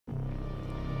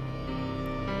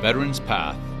Veterans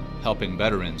Path, helping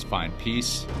veterans find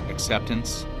peace,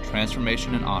 acceptance,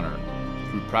 transformation, and honor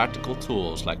through practical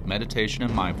tools like meditation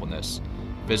and mindfulness,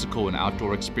 physical and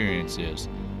outdoor experiences,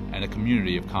 and a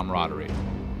community of camaraderie.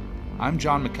 I'm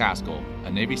John McCaskill,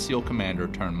 a Navy SEAL commander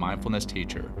turned mindfulness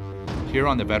teacher. Here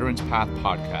on the Veterans Path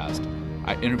podcast,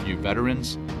 I interview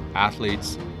veterans,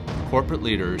 athletes, corporate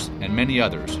leaders, and many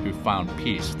others who found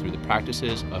peace through the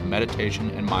practices of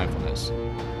meditation and mindfulness,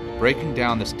 breaking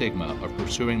down the stigma of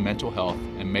pursuing mental health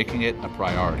and making it a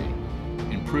priority,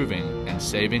 improving and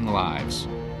saving lives.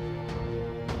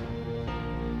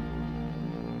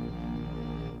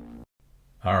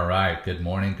 All right, good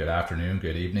morning, good afternoon,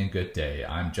 good evening, good day.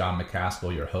 I'm John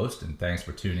McCaskill, your host, and thanks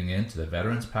for tuning in to the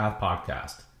Veterans Path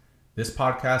podcast. This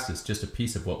podcast is just a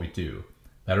piece of what we do.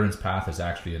 Veterans Path is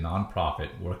actually a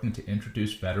nonprofit working to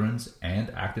introduce veterans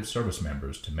and active service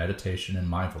members to meditation and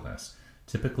mindfulness,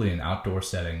 typically in outdoor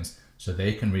settings, so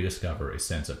they can rediscover a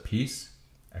sense of peace,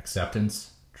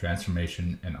 acceptance,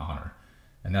 transformation, and honor.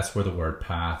 And that's where the word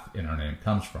path in our name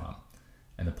comes from.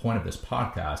 And the point of this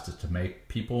podcast is to make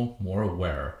people more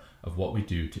aware of what we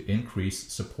do to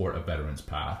increase support of Veterans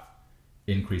Path,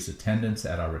 increase attendance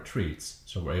at our retreats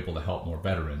so we're able to help more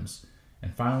veterans,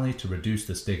 and finally to reduce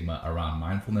the stigma around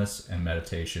mindfulness and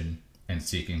meditation and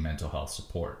seeking mental health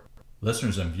support.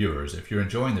 Listeners and viewers, if you're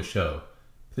enjoying the show,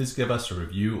 please give us a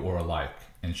review or a like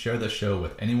and share the show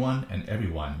with anyone and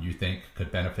everyone you think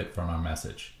could benefit from our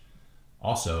message.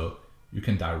 Also, you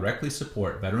can directly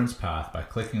support Veterans Path by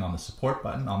clicking on the support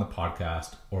button on the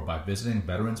podcast or by visiting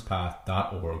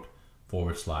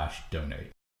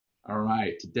veteranspath.org/donate. All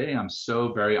right, today I'm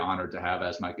so very honored to have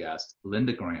as my guest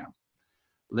Linda Graham.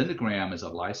 Linda Graham is a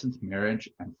licensed marriage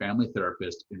and family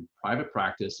therapist in private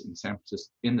practice in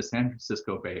the San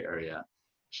Francisco Bay Area.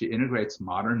 She integrates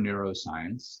modern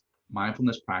neuroscience,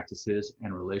 mindfulness practices,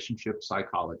 and relationship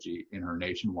psychology in her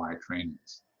nationwide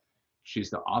trainings. She's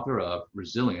the author of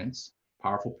Resilience: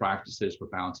 Powerful Practices for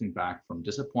Bouncing Back from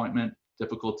Disappointment,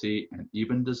 Difficulty, and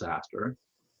Even Disaster,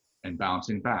 and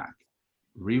Bouncing Back: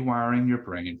 Rewiring Your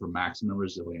Brain for Maximum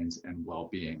Resilience and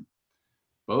Well-Being,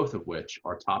 both of which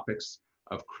are topics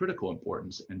of critical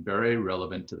importance and very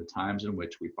relevant to the times in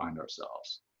which we find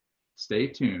ourselves. Stay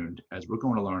tuned as we're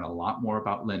going to learn a lot more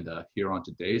about Linda here on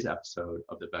today's episode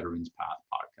of the Veterans Path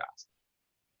podcast.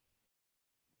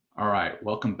 All right,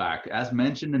 welcome back. As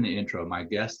mentioned in the intro, my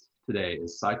guest today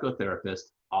is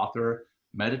psychotherapist, author,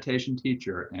 meditation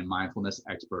teacher, and mindfulness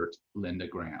expert, Linda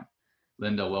Graham.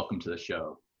 Linda, welcome to the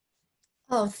show.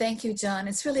 Oh, thank you, John.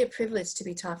 It's really a privilege to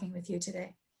be talking with you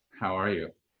today. How are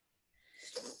you?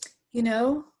 You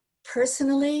know,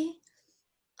 personally,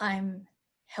 I'm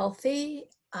healthy.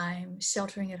 I'm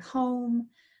sheltering at home.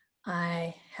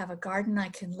 I have a garden I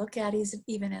can look at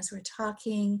even as we're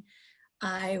talking.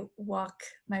 I walk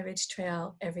my Ridge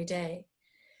Trail every day.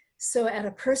 So at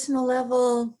a personal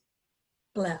level,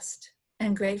 blessed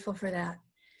and grateful for that.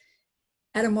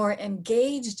 At a more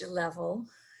engaged level,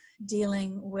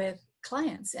 dealing with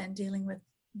clients and dealing with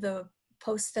the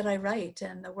posts that I write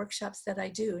and the workshops that I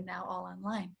do, now all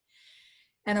online,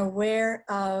 and aware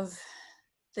of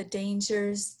the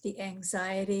dangers, the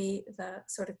anxiety, the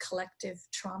sort of collective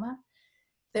trauma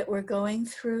that we're going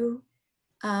through,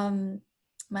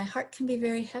 my heart can be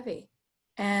very heavy.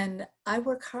 And I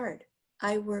work hard.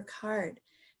 I work hard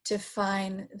to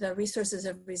find the resources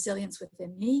of resilience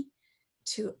within me,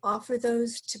 to offer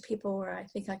those to people where I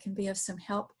think I can be of some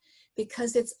help,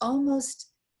 because it's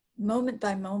almost moment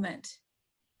by moment.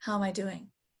 How am I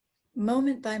doing?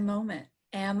 Moment by moment.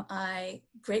 Am I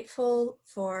grateful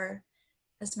for,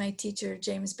 as my teacher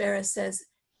James Barris says,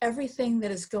 everything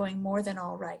that is going more than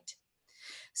all right?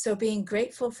 So being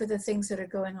grateful for the things that are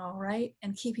going all right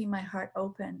and keeping my heart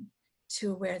open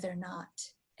to where they're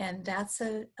not. And that's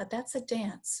a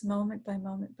dance, moment by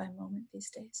moment by moment these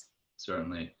days.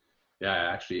 Certainly. Yeah,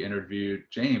 I actually interviewed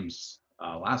James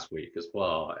last week as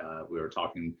well. We were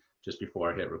talking just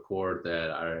before I hit record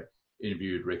that I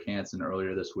interviewed Rick Hansen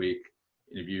earlier this week,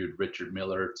 interviewed Richard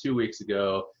Miller 2 weeks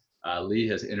ago. Lee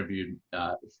has introduced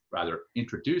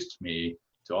me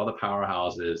to all the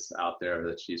powerhouses out there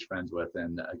that she's friends with.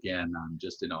 And again, I'm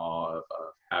just in awe of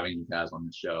having you guys on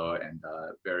the show, and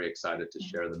very excited to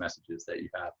share the messages that you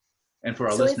have. And for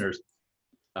our listeners,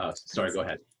 sorry, go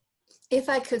ahead. If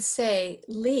I could say,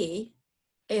 Lee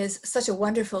is such a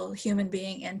wonderful human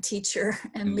being and teacher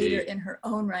and Indeed. Leader in her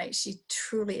own right. She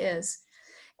truly is.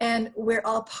 And we're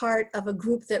all part of a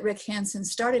group that Rick Hansen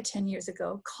started 10 years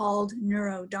ago called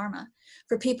Neurodharma,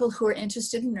 for people who are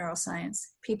interested in neuroscience,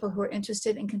 people who are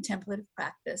interested in contemplative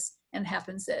practice, and it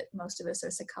happens that most of us are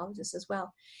psychologists as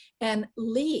well. And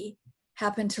Lee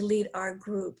happened to lead our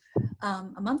group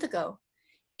a month ago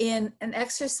in an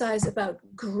exercise about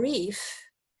grief,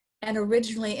 and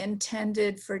originally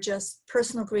intended for just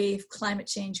personal grief, climate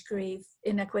change grief,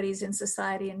 inequities in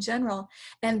society in general.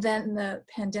 And then the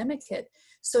pandemic hit.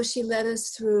 So she led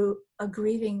us through a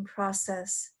grieving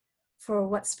process for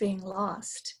what's being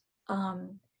lost,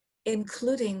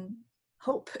 including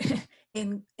hope,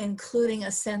 including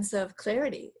a sense of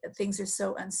clarity. Things are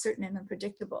so uncertain and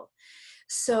unpredictable.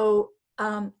 So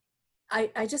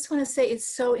I just want to say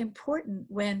it's so important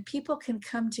when people can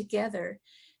come together,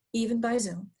 even by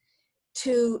Zoom,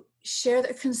 to share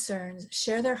their concerns,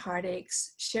 share their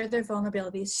heartaches, share their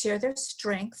vulnerabilities, share their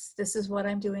strengths. This is what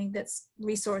I'm doing that's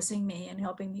resourcing me and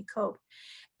helping me cope.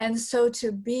 And so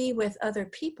to be with other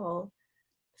people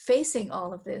facing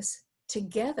all of this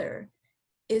together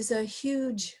is a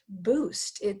huge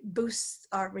boost. It boosts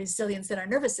our resilience in our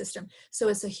nervous system. So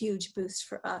it's a huge boost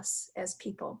for us as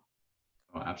people.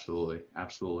 Oh, absolutely.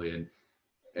 Absolutely.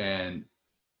 And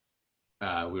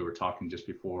we were talking just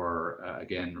before,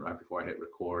 again, right before I hit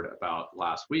record, about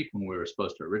last week when we were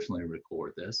supposed to originally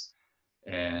record this.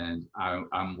 And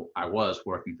I was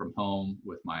working from home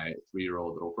with my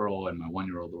 3-year-old little girl and my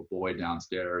 1-year-old little boy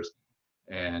downstairs.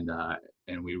 And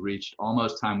we reached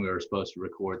almost time we were supposed to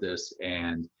record this.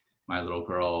 And my little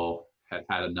girl had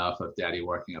had enough of daddy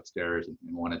working upstairs and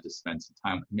wanted to spend some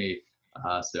time with me.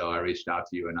 So I reached out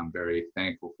to you, and I'm very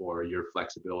thankful for your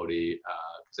flexibility,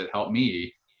 because it helped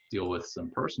me deal with some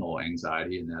personal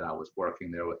anxiety, and that I was working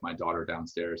there with my daughter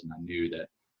downstairs, and I knew that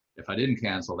if I didn't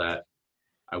cancel that,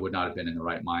 I would not have been in the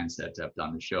right mindset to have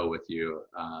done the show with you.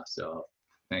 So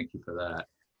thank you for that.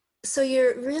 So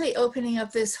you're really opening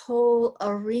up this whole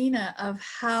arena of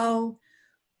how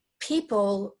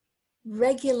people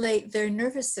regulate their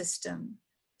nervous system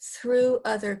through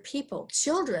other people,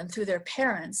 children through their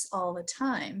parents all the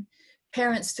time,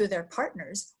 parents through their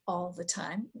partners all the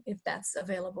time, if that's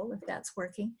available, if that's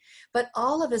working. But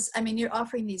all of us, I mean, you're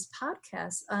offering these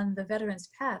podcasts on the Veterans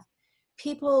Path.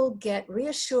 People get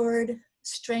reassured,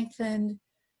 strengthened,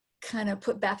 kind of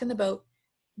put back in the boat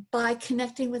by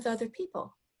connecting with other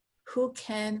people who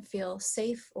can feel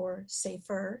safe or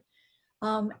safer,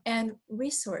 and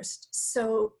resourced.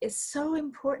 So it's so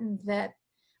important that,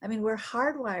 I mean, we're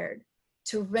hardwired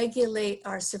to regulate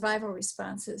our survival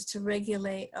responses, to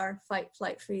regulate our fight,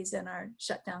 flight, freeze, and our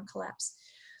shutdown, collapse,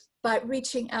 by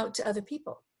reaching out to other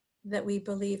people that we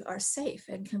believe are safe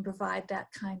and can provide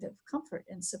that kind of comfort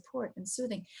and support and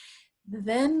soothing.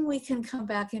 Then we can come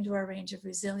back into our range of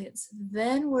resilience.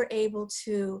 Then we're able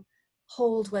to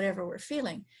hold whatever we're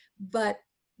feeling, but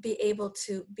be able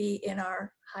to be in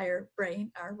our higher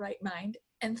brain, our right mind,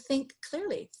 and think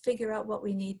clearly, figure out what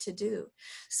we need to do.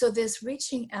 So this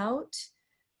reaching out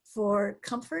for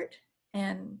comfort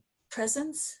and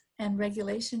presence and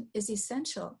regulation is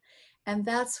essential. And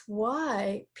that's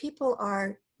why people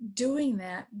are doing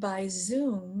that by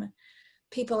Zoom.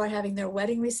 People are having their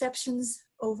wedding receptions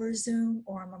over Zoom,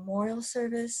 or a memorial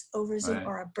service over Zoom, right,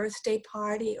 or a birthday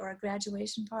party, or a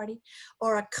graduation party,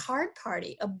 or a card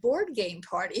party, a board game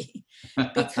party,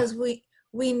 because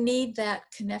we need that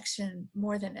connection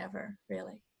more than ever,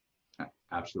 really.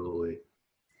 Absolutely.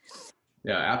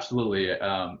 Yeah, absolutely.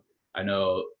 I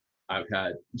know I've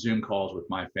had Zoom calls with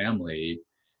my family,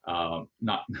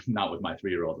 not with my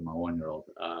 3-year-old and my 1-year-old,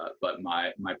 but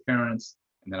my parents,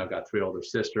 and then I've got 3 older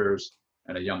sisters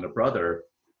and a younger brother,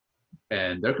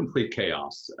 and they're complete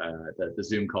chaos, the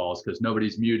Zoom calls, because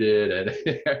nobody's muted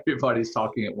and everybody's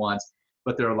talking at once,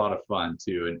 but they're a lot of fun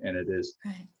too. And it is,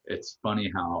 right, it's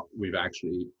funny how we've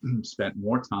actually spent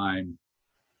more time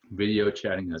video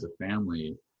chatting as a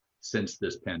family since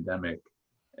this pandemic,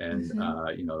 and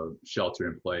shelter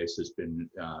in place has been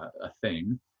a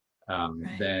thing,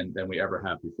 right, than we ever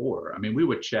have before. I mean, we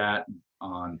would chat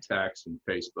on text and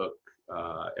Facebook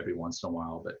every once in a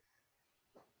while, but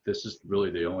this is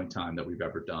really the only time that we've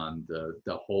ever done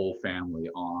the whole family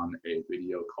on a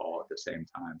video call at the same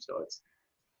time. So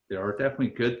there are definitely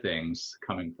good things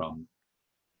coming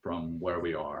from where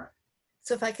we are.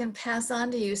 So if I can pass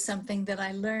on to you something that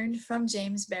I learned from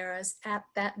James Baraz at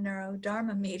that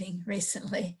Neurodharma meeting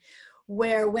recently,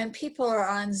 where when people are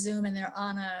on Zoom and they're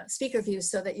on a speaker view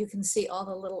so that you can see all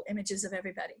the little images of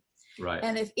everybody. Right.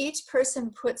 And if each person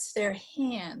puts their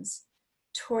hands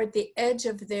toward the edge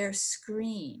of their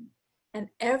screen, and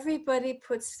everybody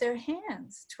puts their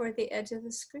hands toward the edge of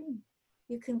the screen,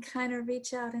 you can kind of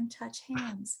reach out and touch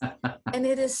hands. And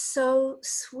it is so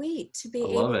sweet to be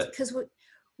able to, because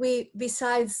we,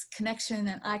 besides connection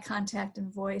and eye contact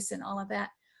and voice and all of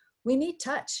that, we need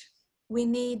touch. We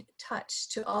need touch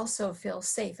to also feel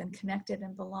safe and connected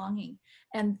and belonging.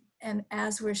 And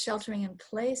as we're sheltering in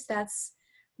place, that's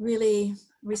really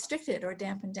restricted or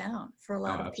dampened down for a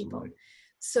lot Oh, of people. absolutely.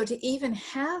 So to even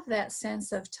have that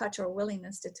sense of touch or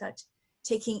willingness to touch,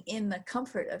 taking in the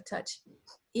comfort of touch,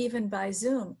 even by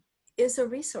Zoom, is a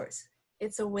resource.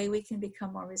 It's a way we can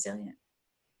become more resilient.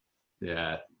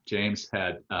 Yeah, James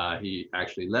had he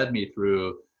actually led me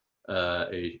through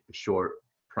a short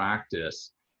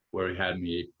practice where he had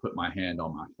me put my hand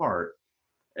on my heart,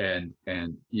 and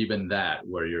even that,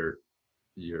 where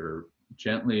you're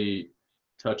gently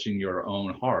touching your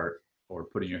own heart or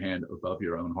putting your hand above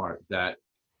your own heart, that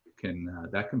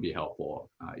can be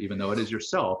helpful, even though it is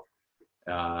yourself.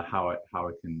 How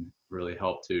it can really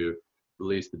help to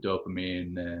release the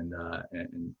dopamine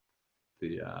and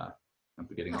the I'm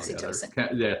forgetting all the other.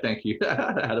 Oxytocin. Yeah, thank you.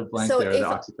 I had a blank So there. The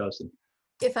oxytocin.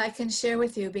 if I can share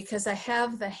with you, because I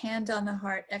have the hand on the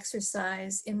heart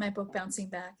exercise in my book, Bouncing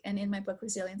Back, and in my book,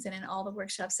 Resilience, and in all the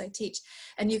workshops I teach.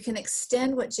 And you can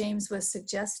extend what James was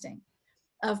suggesting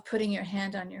of putting your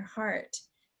hand on your heart.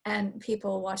 And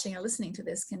people watching or listening to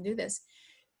this can do this.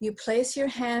 You place your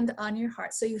hand on your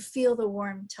heart, so you feel the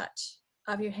warm touch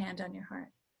of your hand on your heart.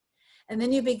 And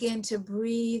then you begin to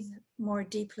breathe more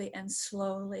deeply and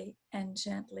slowly and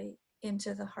gently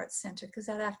into the heart center, because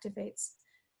that activates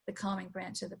the calming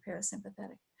branch of the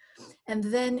parasympathetic. And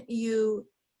then you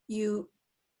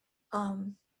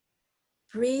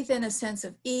breathe in a sense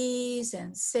of ease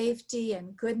and safety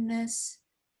and goodness,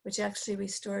 which actually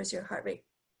restores your heart rate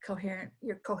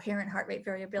coherent heart rate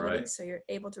variability, Right. so you're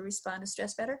able to respond to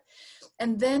stress better.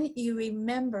 And then you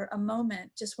remember a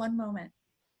moment, just one moment,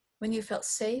 when you felt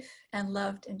safe and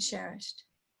loved and cherished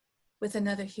with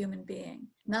another human being,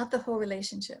 not the whole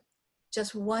relationship,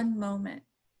 just one moment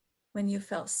when you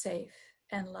felt safe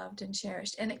and loved and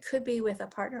cherished. And it could be with a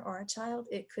partner or a child.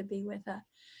 It could be with a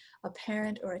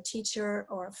parent or a teacher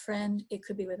or a friend. It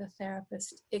could be with a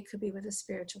therapist. It could be with a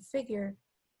spiritual figure.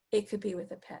 It could be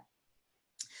with a pet.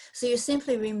 So you're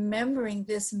simply remembering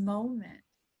this moment,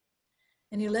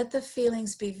 and you let the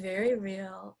feelings be very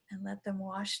real and let them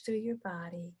wash through your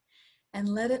body, and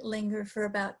let it linger for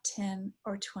about 10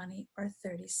 or 20 or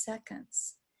 30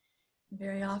 seconds.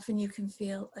 Very often you can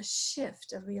feel a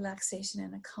shift, a relaxation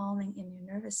and a calming in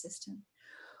your nervous system.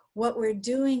 What we're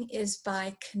doing is,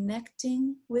 by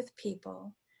connecting with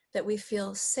people that we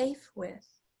feel safe with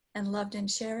and loved and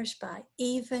cherished by,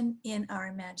 even in our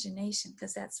imagination,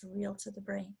 because that's real to the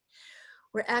brain,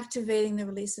 we're activating the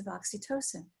release of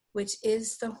oxytocin, which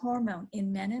is the hormone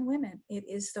in men and women. It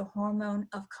is the hormone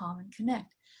of calm and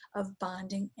connect, of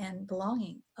bonding and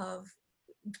belonging, of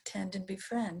tend and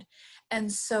befriend,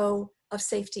 and so of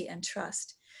safety and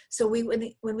trust. So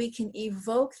when we can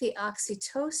evoke the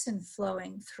oxytocin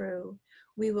flowing through,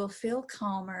 we will feel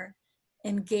calmer,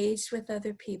 engaged with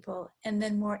other people, and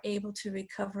then more able to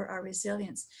recover our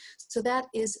resilience. So that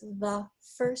is the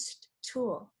first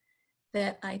tool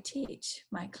that I teach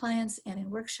my clients and in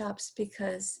workshops,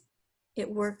 because it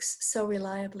works so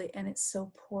reliably and it's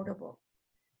so portable.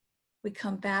 We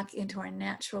come back into our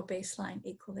natural baseline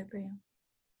equilibrium.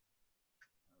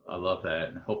 I love that,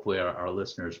 and hopefully our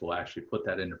listeners will actually put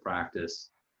that into practice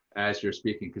as you're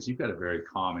speaking, because you've got a very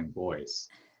calming voice.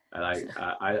 And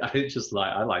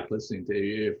I like listening to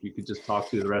you. If you could just talk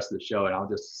through the rest of the show, and I'll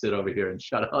just sit over here and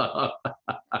shut up.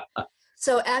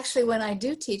 So actually, when I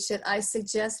do teach it, I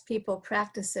suggest people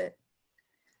practice it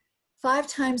 5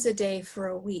 times a day for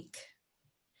a week.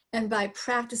 And by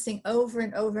practicing over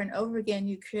and over and over again,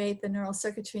 you create the neural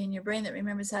circuitry in your brain that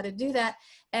remembers how to do that.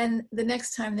 And the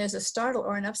next time there's a startle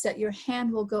or an upset, your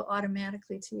hand will go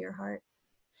automatically to your heart.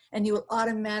 And you will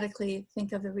automatically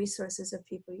think of the resources of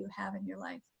people you have in your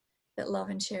life that love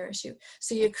and cherish you.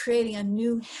 So you're creating a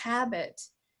new habit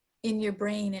in your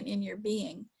brain and in your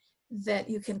being that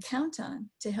you can count on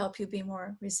to help you be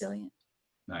more resilient.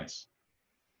 Nice.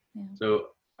 Yeah. So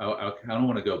I kind of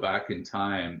want to go back in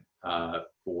time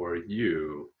for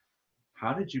you.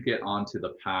 How did you get onto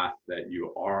the path that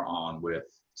you are on with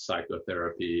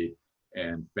psychotherapy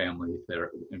and family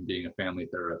therapy and being a family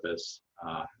therapist?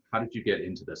 How did you get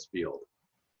into this field?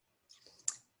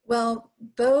 Well,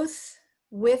 both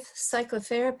with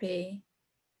psychotherapy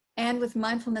and with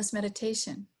mindfulness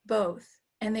meditation, both.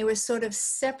 And they were sort of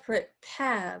separate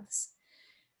paths.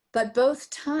 But both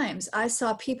times I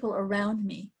saw people around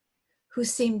me who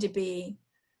seemed to be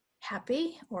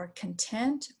happy or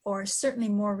content, or certainly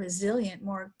more resilient,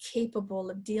 more capable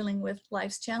of dealing with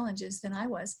life's challenges than I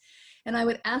was. And I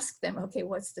would ask them, okay,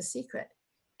 what's the secret?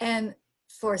 And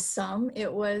for some,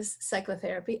 it was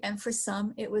psychotherapy, and for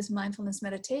some, it was mindfulness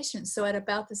meditation. So at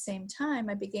about the same time,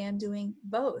 I began doing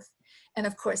both. And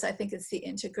of course, I think it's the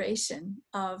integration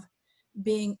of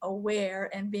being aware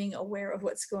and being aware of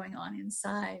what's going on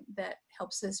inside that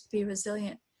helps us be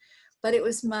resilient. but it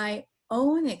was my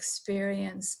own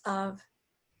experience of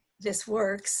this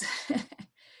works.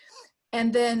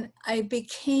 And then I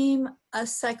became a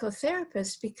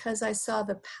psychotherapist because I saw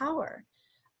the power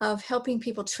of helping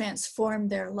people transform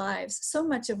their lives. So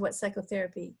much of what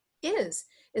psychotherapy is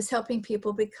helping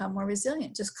people become more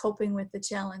resilient, just coping with the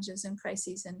challenges and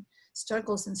crises and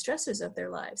struggles and stressors of their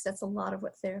lives. That's a lot of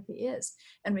what therapy is,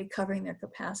 and recovering their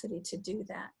capacity to do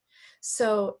that.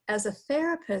 So as a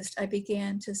therapist, I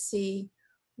began to see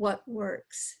what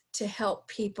works to help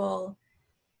people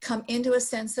come into a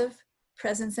sense of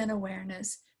presence and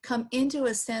awareness, come into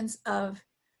a sense of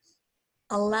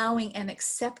allowing and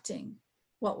accepting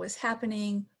what was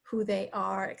happening, who they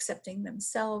are, accepting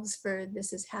themselves for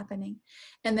this is happening,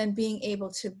 and then being able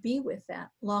to be with that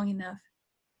long enough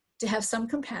to have some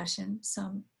compassion,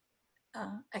 some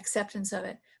acceptance of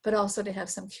it, but also to have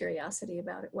some curiosity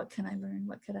about it. What can I learn?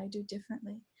 What could I do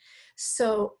differently?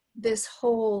 So this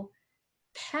whole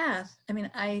path, I mean,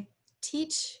 I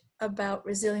teach about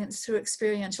resilience through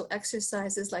experiential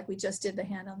exercises like we just did the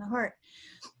hand on the heart,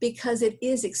 because it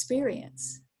is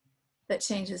experience that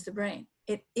changes the brain.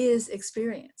 It is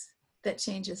experience that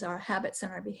changes our habits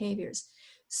and our behaviors.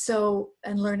 So,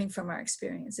 and learning from our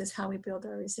experience is how we build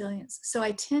our resilience. So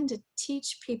I tend to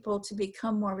teach people to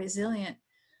become more resilient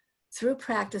through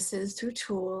practices, through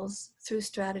tools, through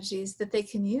strategies that they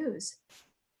can use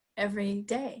every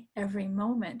day, every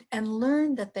moment, and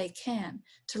learn that they can,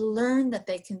 to learn that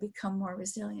they can become more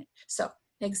resilient. So,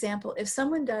 example, if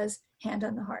someone does hand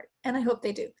on the heart, and I hope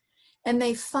they do, and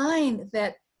they find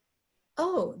that,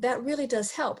 oh, that really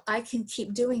does help, I can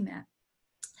keep doing that.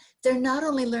 They're not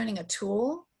only learning a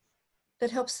tool that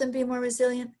helps them be more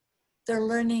resilient, they're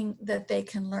learning that they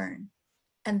can learn.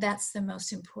 And that's the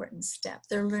most important step.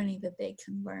 They're learning that they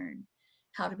can learn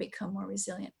how to become more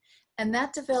resilient. And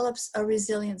that develops a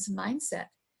resilience mindset,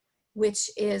 which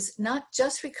is not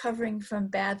just recovering from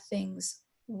bad things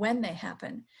when they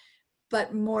happen,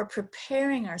 but more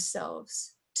preparing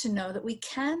ourselves to know that we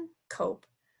can cope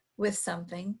with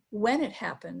something when it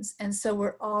happens. And so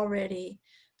we're already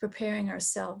preparing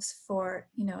ourselves for,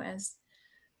 you know, as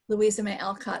Louisa May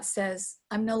Alcott says,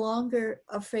 I'm no longer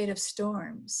afraid of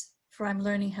storms, for I'm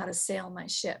learning how to sail my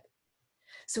ship.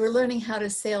 So we're learning how to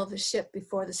sail the ship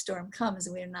before the storm comes,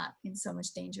 and we're not in so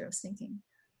much danger of sinking.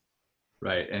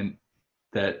 Right. And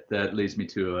that leads me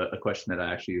to a question that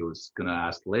I actually was going to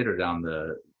ask later down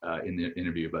in the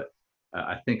interview, but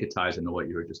I think it ties into what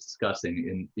you were just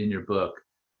discussing. In your book,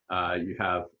 you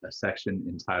have a section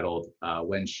entitled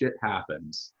 "When Shit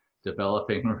Happens: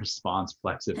 Developing Response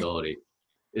Flexibility."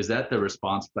 Is that the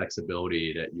response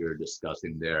flexibility that you're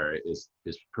discussing there? Is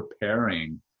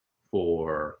preparing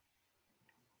for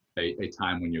a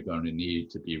time when you're going to need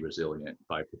to be resilient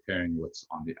by preparing what's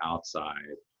on the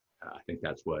outside? I think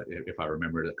that's what, if I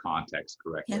remember the context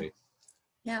correctly.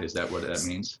 Yeah. Is that what that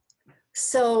means?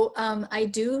 So I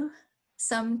do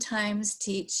sometimes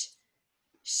teach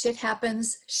shit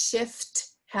happens,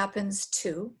 shift happens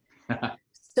too.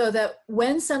 So that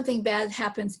when something bad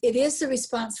happens, it is the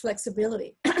response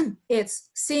flexibility. It's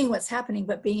seeing what's happening,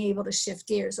 but being able to shift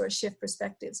gears or shift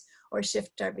perspectives or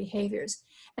shift our behaviors.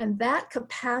 And that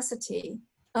capacity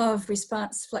of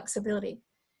response flexibility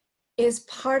is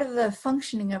part of the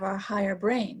functioning of our higher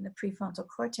brain, the prefrontal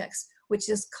cortex, which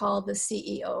is called the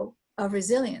CEO of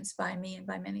resilience by me and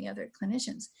by many other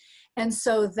clinicians. And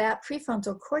so that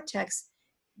prefrontal cortex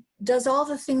does all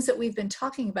the things that we've been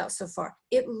talking about so far.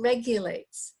 It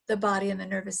regulates the body and the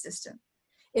nervous system.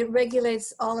 It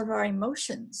regulates all of our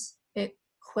emotions. It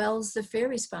quells the fear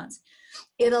response.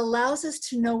 It allows us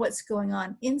to know what's going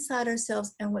on inside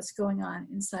ourselves and what's going on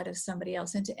inside of somebody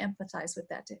else, and to empathize with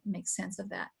that, to make sense of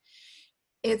that.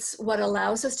 It's what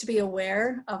allows us to be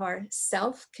aware of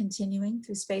ourself continuing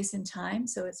through space and time.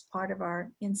 So it's part of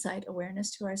our insight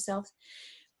awareness to ourselves.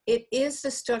 It is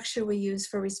the structure we use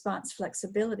for response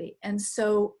flexibility. And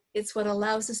so it's what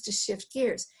allows us to shift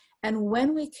gears. And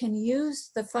when we can use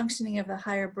the functioning of the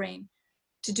higher brain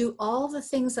to do all the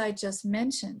things I just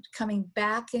mentioned, coming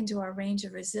back into our range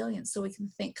of resilience so we can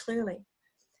think clearly,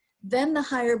 then the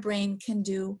higher brain can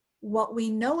do what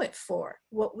we know it for,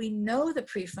 what we know the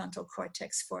prefrontal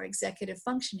cortex for: executive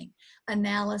functioning,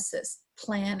 analysis,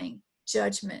 planning,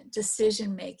 judgment,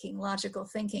 decision-making, logical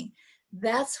thinking.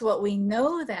 That's what we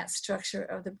know that structure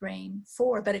of the brain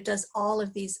for, but it does all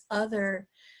of these other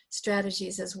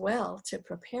strategies as well to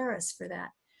prepare us for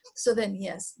that. So then,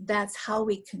 yes, that's how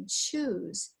we can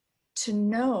choose to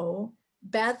know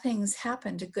bad things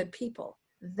happen to good people.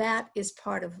 That is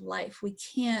part of life. We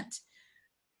can't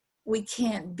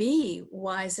be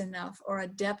wise enough or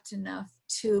adept enough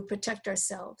to protect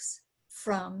ourselves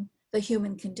from the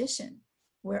human condition.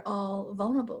 we're all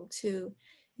vulnerable to,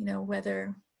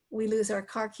 whether we lose our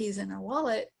car keys in our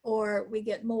wallet, or we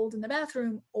get mold in the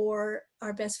bathroom, or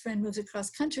our best friend moves across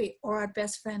country, or our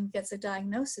best friend gets a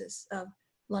diagnosis of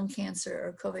lung cancer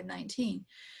or COVID-19.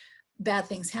 Bad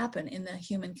things happen in the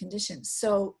human condition.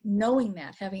 So knowing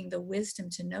that, having the wisdom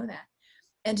to know that,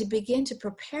 and to begin to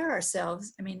prepare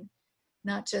ourselves,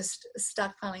 not just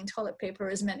stockpiling toilet paper,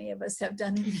 as many of us have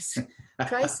done in this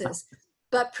crisis,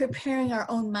 but preparing our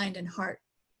own mind and heart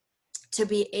to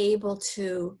be able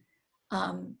to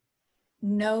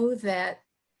know that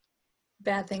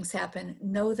bad things happen,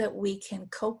 know that we can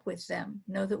cope with them,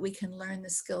 know that we can learn the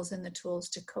skills and the tools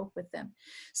to cope with them.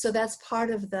 So that's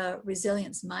part of the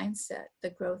resilience mindset,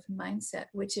 the growth mindset,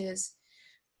 which is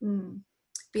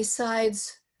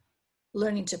besides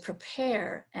learning to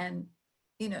prepare. And,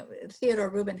 Theodore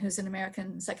Rubin, who's an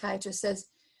American psychiatrist, says,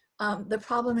 the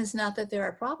problem is not that there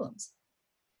are problems.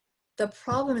 The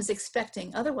problem is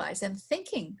expecting otherwise and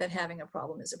thinking that having a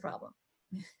problem is a problem.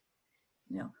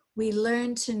 We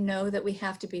learn to know that we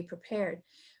have to be prepared.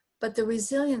 But the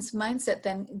resilience mindset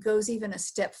then goes even a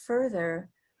step further,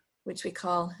 which we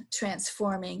call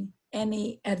transforming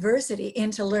any adversity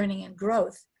into learning and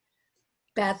growth.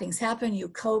 Bad things happen, you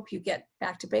cope, you get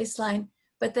back to baseline,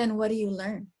 but then what do you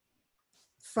learn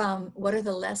what are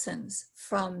the lessons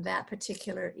from that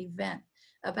particular event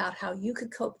about how you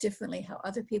could cope differently, how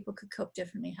other people could cope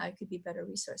differently, how you could be better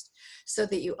resourced, so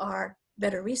that you are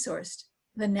better resourced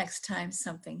the next time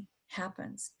something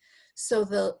happens. So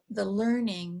the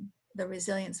learning, the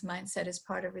resilience mindset is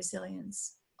part of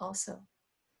resilience also.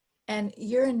 And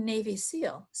you're a Navy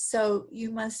SEAL, so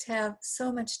you must have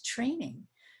so much training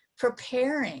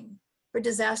preparing for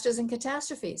disasters and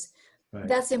catastrophes. Right.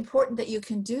 That's important that you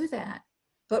can do that.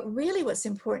 But really what's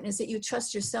important is that you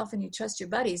trust yourself and you trust your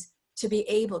buddies to be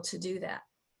able to do that.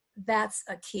 That's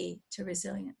a key to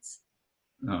resilience.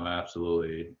 No,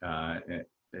 absolutely.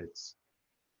 It's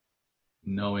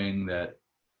knowing that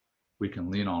we can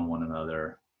lean on one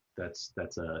another. That's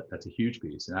a huge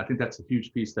piece. And I think that's a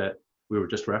huge piece that we were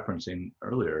just referencing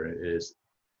earlier, is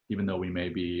even though we may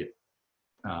be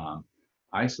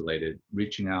isolated,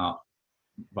 reaching out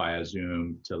via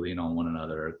Zoom to lean on one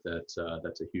another, that's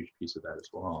a huge piece of that as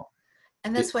well.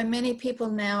 And that's why many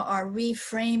people now are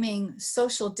reframing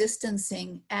social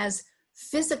distancing as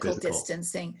physical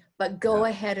distancing, but go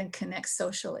ahead and connect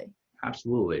socially.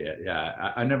 Absolutely.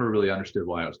 Yeah. I never really understood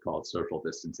why it was called social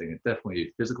distancing. It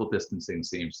definitely, physical distancing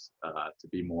seems to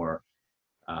be more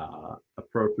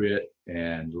appropriate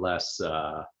and less,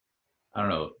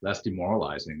 less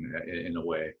demoralizing in a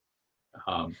way.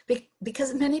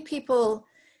 Because many people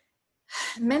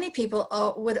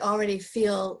would already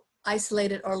feel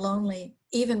isolated or lonely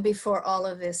even before all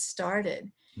of this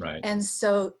started. Right. And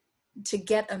so to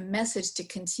get a message to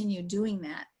continue doing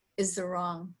that is the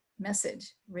wrong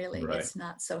message, really. Right. It's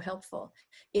not so helpful.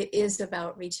 It is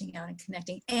about reaching out and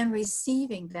connecting and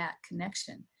receiving that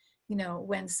connection.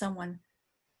 When someone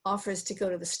offers to go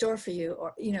to the store for you,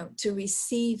 or, to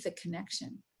receive the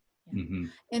connection. Yeah. Mm-hmm.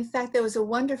 In fact, there was a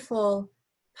wonderful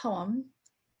poem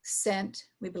sent,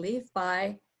 we believe,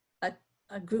 by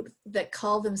a group that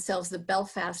called themselves the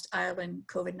Belfast, Ireland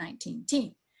COVID-19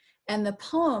 team. And the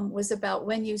poem was about,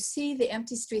 when you see the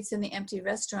empty streets and the empty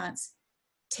restaurants,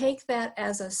 take that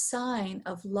as a sign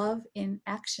of love in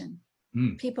action.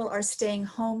 People are staying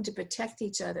home to protect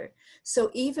each other.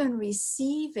 So even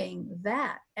receiving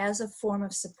that as a form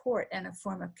of support and a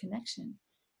form of connection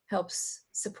helps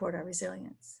support our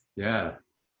resilience. Yeah,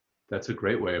 that's a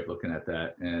great way of looking at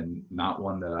that, and not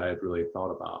one that I had really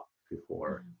thought about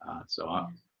before. So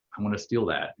I'm going to steal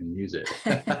that and use it.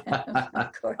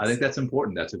 Of course. I think that's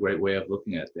important. That's a great way of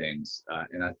looking at things.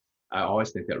 And I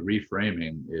always think that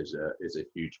reframing is a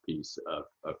huge piece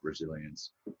of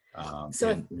resilience.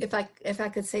 So if I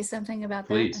could say something about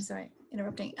please. That, I'm sorry,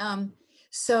 interrupting.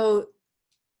 So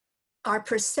our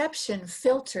perception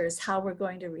filters how we're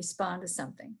going to respond to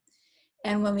something.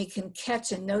 And when we can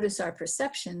catch and notice our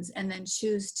perceptions and then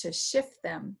choose to shift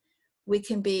them, we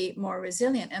can be more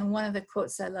resilient. And one of the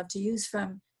quotes I love to use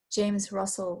from James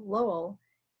Russell Lowell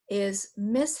is,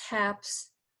 mishaps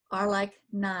are like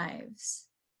knives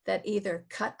that either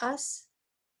cut us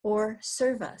or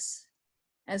serve us,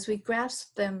 as we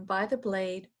grasp them by the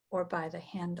blade or by the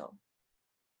handle.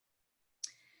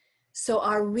 So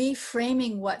our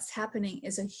reframing what's happening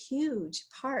is a huge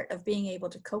part of being able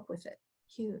to cope with it.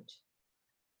 Huge.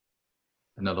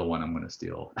 Another one I'm going to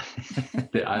steal.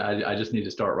 I just need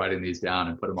to start writing these down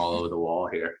and put them all over the wall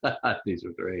here. These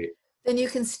are great. Then you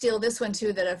can steal this one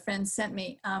too that a friend sent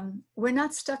me. We're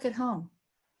not stuck at home.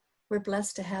 We're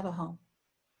blessed to have a home.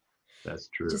 That's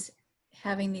true. Just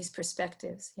having these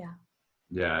perspectives. Yeah.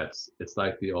 Yeah, it's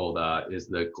like the old is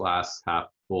the glass half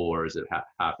full or is it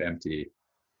half empty?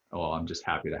 Oh, I'm just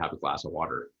happy to have a glass of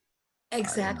water.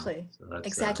 Exactly. So that's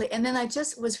Exactly. And then I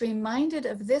just was reminded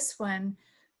of this one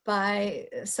by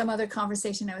some other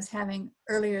conversation I was having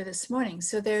earlier this morning.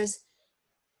 So there's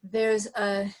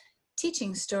a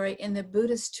teaching story in the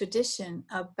Buddhist tradition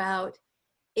about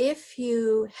if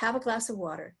you have a glass of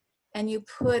water and you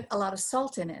put a lot of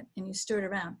salt in it and you stir it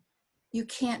around, you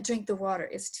can't drink the water.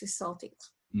 It's too salty.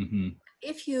 mm-hmm.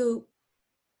 If you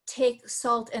take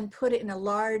salt and put it in a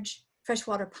large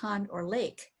freshwater pond or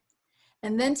lake,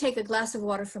 and then take a glass of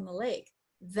water from the lake,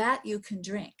 that you can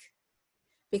drink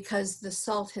because the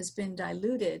salt has been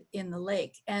diluted in the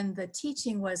lake. And the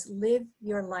teaching was live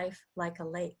your life like a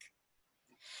lake,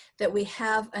 that we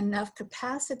have enough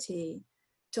capacity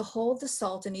to hold the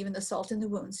salt and even the salt in the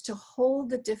wounds, to hold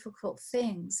the difficult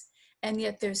things. And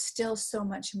yet there's still so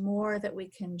much more that we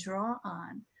can draw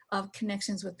on of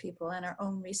connections with people and our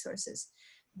own resources,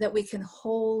 that we can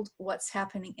hold what's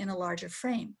happening in a larger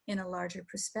frame, in a larger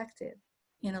perspective,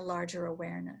 in a larger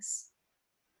awareness.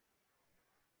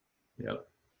 Yep.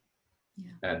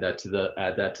 Yeah. Add that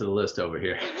to the list over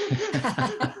here.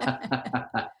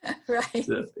 Right.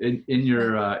 So in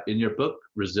your book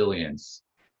Resilience,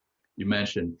 you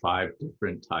mentioned 5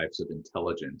 different types of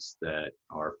intelligence that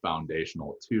are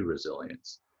foundational to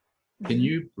resilience. Can Mm-hmm.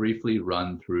 you briefly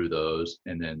run through those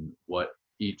and then what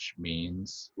each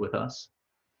means with us?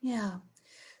 Yeah.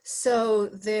 So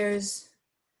there's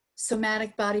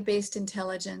somatic body-based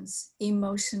intelligence,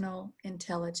 emotional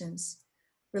intelligence,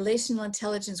 relational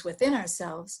intelligence within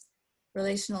ourselves,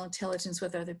 relational intelligence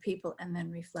with other people, and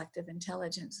then reflective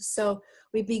intelligence. So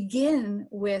we begin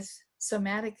with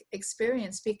somatic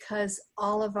experience because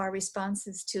all of our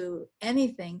responses to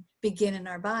anything begin in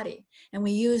our body. And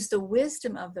we use the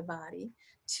wisdom of the body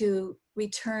to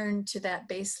return to that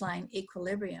baseline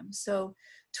equilibrium. So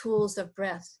tools of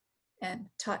breath and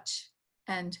touch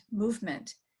and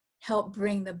movement help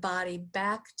bring the body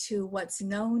back to what's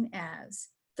known as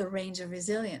the range of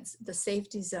resilience, the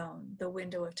safety zone, the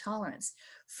window of tolerance.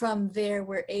 From there,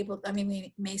 we're able,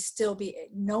 we may still be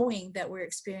knowing that we're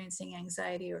experiencing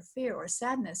anxiety or fear or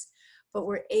sadness, but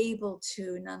we're able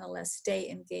to nonetheless stay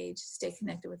engaged, stay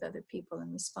connected with other people,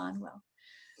 and respond well.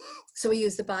 So we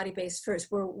use the body base first.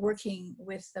 We're working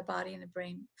with the body and the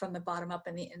brain from the bottom up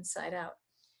and the inside out.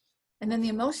 And then the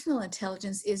emotional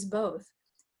intelligence is both.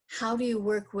 How do you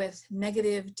work with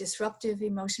negative, disruptive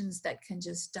emotions that can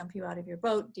just dump you out of your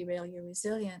boat, derail your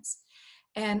resilience?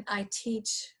 And I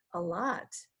teach a lot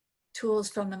tools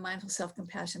from the Mindful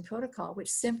Self-Compassion Protocol, which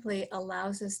simply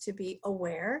allows us to be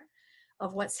aware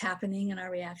of what's happening and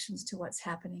our reactions to what's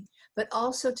happening, but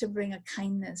also to bring a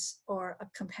kindness or a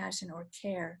compassion or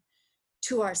care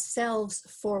to ourselves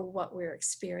for what we're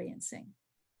experiencing.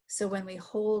 So when we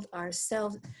hold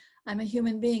ourselves, I'm a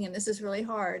human being and this is really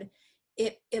hard,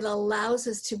 it allows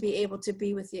us to be able to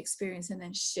be with the experience and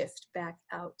then shift back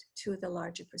out to the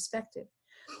larger perspective.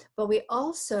 But we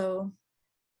also,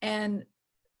 and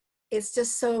it's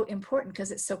just so important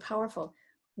because it's so powerful,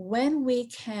 when we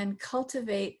can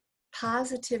cultivate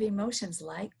positive emotions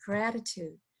like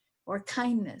gratitude or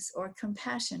kindness or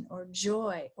compassion or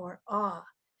joy or awe,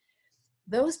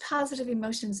 those positive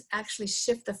emotions actually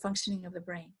shift the functioning of the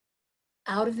brain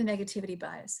out of the negativity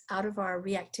bias, out of our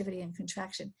reactivity and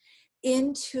contraction,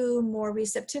 into more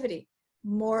receptivity,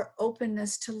 more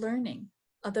openness to learning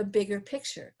of the bigger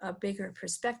picture, a bigger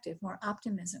perspective, more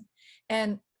optimism.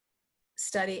 And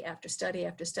study after study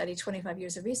after study, 25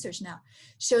 years of research now,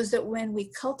 shows that when we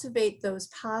cultivate those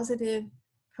positive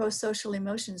pro-social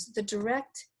emotions, the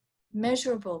direct,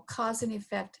 measurable cause and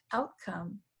effect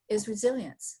outcome is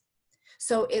resilience.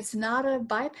 So it's not a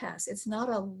bypass. It's not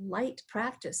a light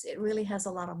practice. It really has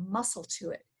a lot of muscle to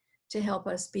it to help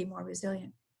us be more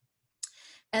resilient.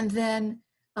 And then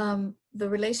the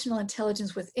relational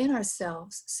intelligence within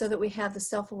ourselves, so that we have the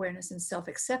self-awareness and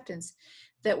self-acceptance,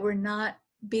 that we're not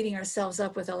beating ourselves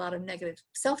up with a lot of negative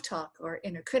self-talk or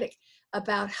inner critic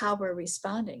about how we're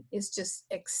responding. Is just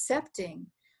accepting,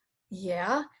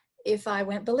 yeah, if I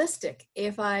went ballistic,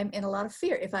 if I'm in a lot of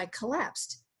fear, if I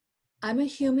collapsed, I'm a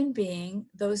human being.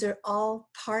 Those are all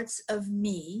parts of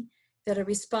me that are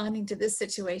responding to this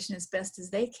situation as best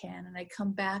as they can. And I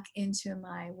come back into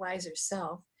my wiser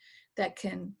self that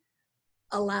can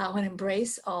allow and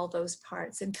embrace all those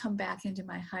parts and come back into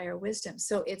my higher wisdom.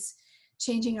 So it's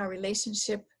changing our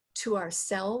relationship to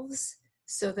ourselves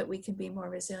so that we can be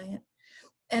more resilient.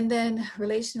 And then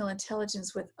relational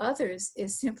intelligence with others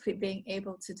is simply being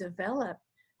able to develop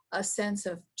a sense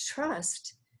of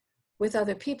trust with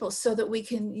other people so that we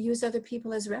can use other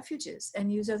people as refuges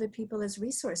and use other people as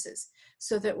resources,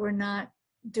 so that we're not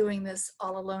doing this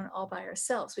all alone, all by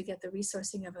ourselves. We get the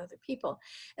resourcing of other people.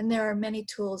 And there are many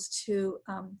tools to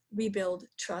rebuild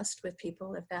trust with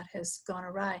people if that has gone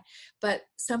awry. But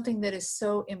something that is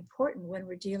so important when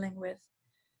we're dealing with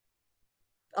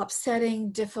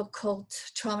upsetting, difficult,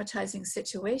 traumatizing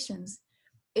situations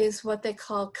is what they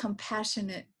call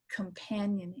compassionate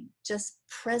companioning, just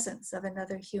presence of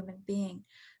another human being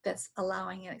that's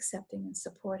allowing and accepting and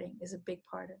supporting is a big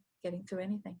part of getting through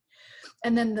anything.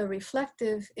 And then the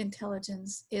reflective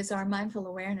intelligence is our mindful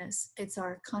awareness. It's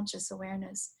our conscious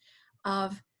awareness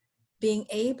of being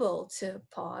able to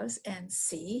pause and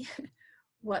see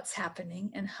what's happening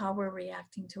and how we're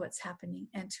reacting to what's happening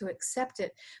and to accept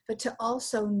it, but to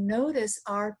also notice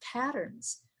our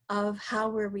patterns of how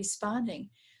we're responding.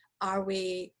 Are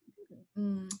we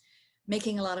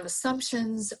making a lot of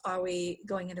assumptions? Are we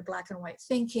going into black and white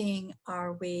thinking?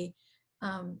 Are we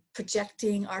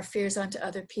projecting our fears onto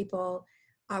other people?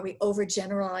 Are we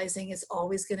overgeneralizing? It's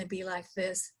always going to be like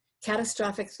this.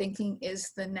 Catastrophic thinking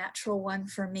is the natural one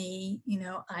for me. You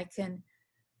know, I can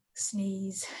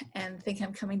sneeze and think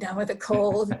I'm coming down with a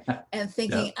cold and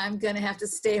thinking Yeah. I'm going to have to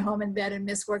stay home in bed and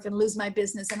miss work and lose my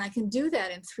business. And I can do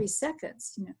that in 3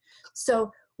 seconds. You know?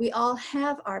 So we all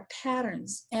have our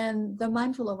patterns, and the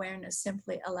mindful awareness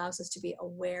simply allows us to be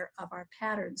aware of our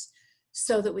patterns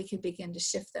so that we can begin to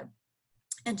shift them.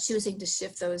 And choosing to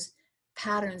shift those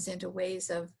patterns into ways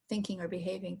of thinking or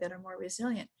behaving that are more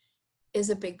resilient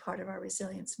is a big part of our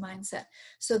resilience mindset.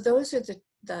 So those are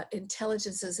the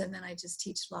intelligences, and then I just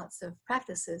teach lots of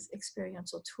practices,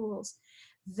 experiential tools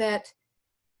that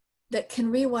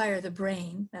can rewire the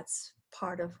brain. That's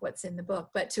part of what's in the book,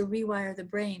 but to rewire the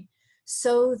brain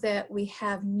so that we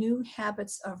have new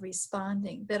habits of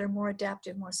responding that are more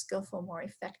adaptive, more skillful, more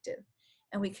effective.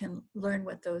 And we can learn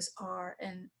what those are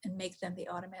and make them the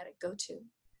automatic go-to.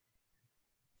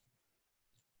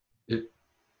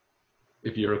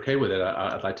 If you're okay with it,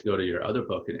 I'd like to go to your other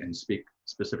book and speak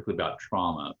specifically about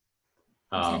trauma.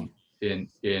 Okay.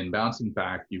 In Bouncing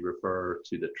Back, you refer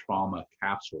to the trauma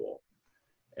capsule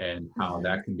and how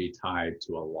that can be tied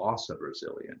to a loss of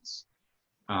resilience.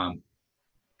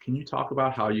 Can you talk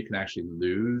about how you can actually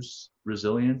lose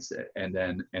resilience? And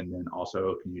then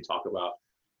also, can you talk about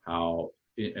how,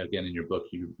 again, in your book,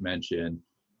 you mentioned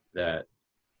that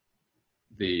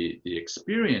the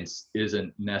experience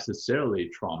isn't necessarily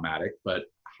traumatic, but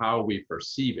how we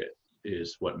perceive it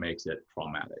is what makes it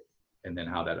traumatic, and then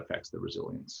how that affects the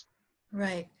resilience.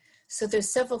 Right. So there's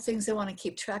several things I want to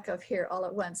keep track of here all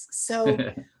at once. So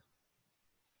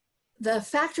the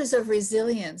factors of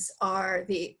resilience are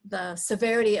the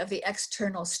severity of the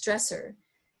external stressor.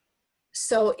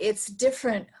 So it's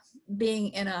different being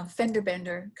in a fender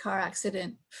bender car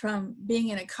accident from being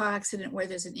in a car accident where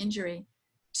there's an injury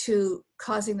to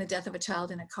causing the death of a child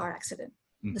in a car accident.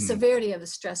 Mm-hmm. The severity of the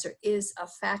stressor is a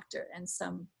factor, and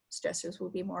some stressors will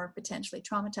be more potentially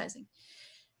traumatizing.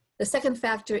 The second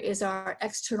factor is our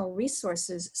external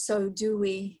resources. So do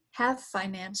we have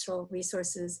financial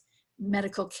resources,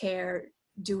 medical care?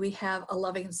 Do we have a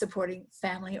loving and supporting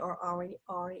family, or are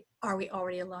we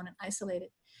already alone and isolated?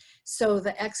 So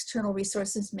the external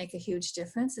resources make a huge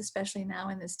difference, especially now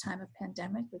in this time of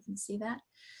pandemic. We can see that.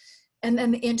 And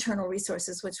then the internal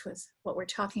resources, which was what we're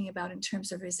talking about in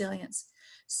terms of resilience.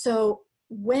 So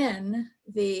when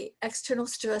the external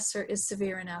stressor is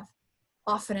severe enough,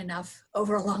 often enough,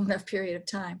 over a long enough period of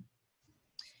time,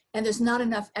 and there's not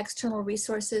enough external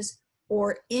resources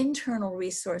or internal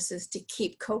resources to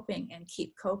keep coping and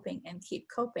keep coping and keep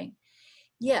coping,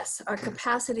 yes, our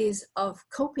capacities of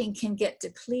coping can get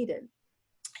depleted.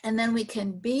 And then we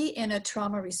can be in a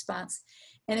trauma response.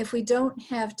 And if we don't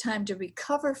have time to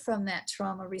recover from that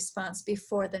trauma response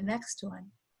before the next one,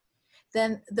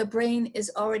 then the brain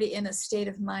is already in a state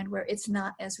of mind where it's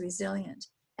not as resilient.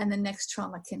 And the next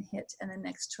trauma can hit, and the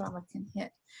next trauma can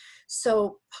hit.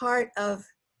 So part of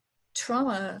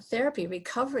trauma therapy,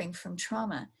 recovering from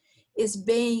trauma, is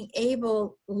being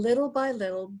able, little by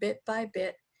little, bit by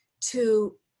bit,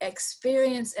 to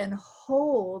experience and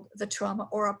hold the trauma,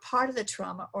 or a part of the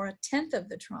trauma, or a tenth of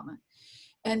the trauma,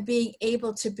 and being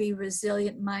able to be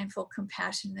resilient, mindful,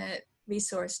 compassionate,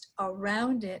 resourced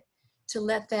around it to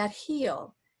let that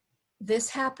heal. This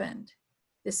happened.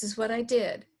 This is what I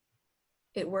did.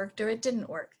 It worked or it didn't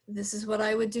work. This is what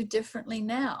I would do differently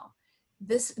now.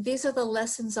 These are the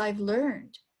lessons I've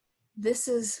learned. This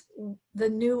is the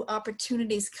new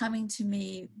opportunities coming to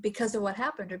me because of what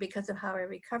happened, or because of how I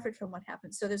recovered from what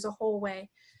happened. So there's a whole way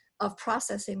of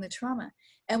processing the trauma.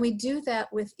 And we do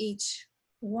that with each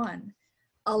one.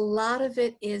 A lot of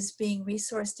it is being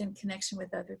resourced in connection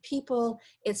with other people.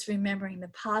 It's remembering the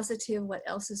positive, what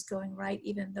else is going right,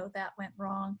 even though that went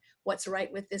wrong, what's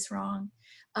right with this wrong.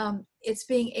 It's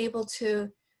being able to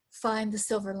find the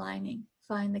silver lining,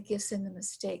 find the gifts in the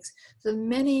mistakes. So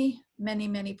many, many,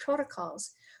 many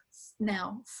protocols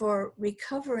now for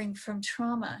recovering from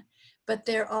trauma, but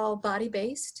they're all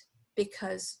body-based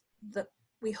because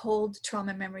we hold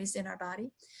trauma memories in our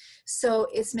body. So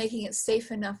it's making it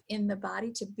safe enough in the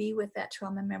body to be with that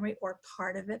trauma memory or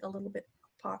part of it, a little bit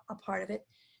a part of it,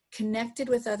 connected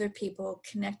with other people,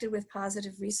 connected with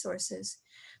positive resources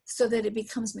so that it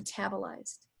becomes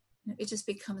metabolized. It just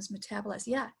becomes metabolized.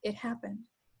 Yeah, it happened.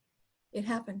 It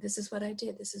happened. This is what I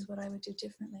did. This is what I would do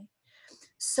differently.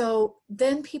 So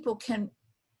then people can,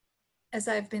 as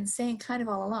I've been saying kind of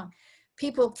all along,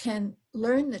 people can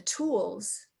learn the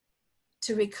tools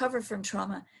to recover from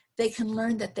trauma. They can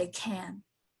learn that they can.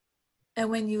 And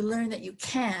when you learn that you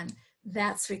can,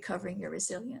 that's recovering your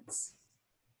resilience.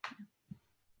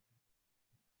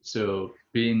 So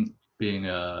being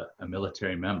a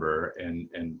military member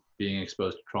and being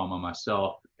exposed to trauma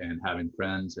myself and having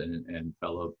friends and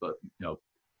fellow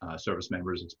service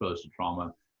members exposed to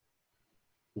trauma,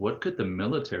 what could the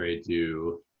military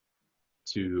do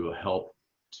to help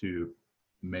to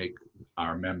make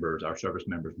our members, our service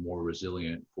members, more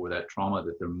resilient for that trauma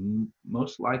that they're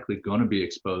most likely going to be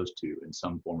exposed to in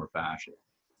some form or fashion?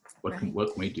 What can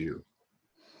we do?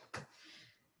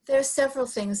 There's several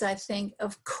things, I think.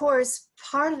 Of course,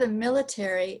 part of the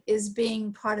military is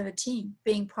being part of a team,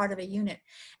 being part of a unit.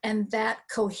 And that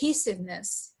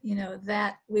cohesiveness,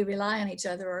 that we rely on each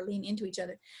other or lean into each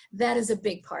other, that is a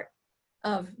big part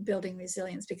of building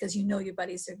resilience because your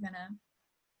buddies are going to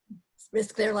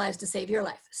risk their lives to save your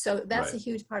life. So that's right. A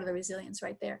huge part of the resilience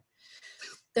right there.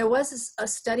 There was a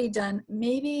study done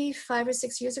maybe 5 or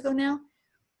 6 years ago now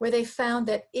where they found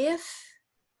that if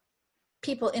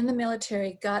people in the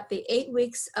military got the 8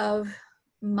 weeks of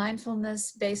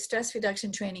mindfulness-based stress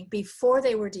reduction training before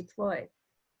they were deployed,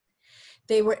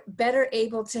 they were better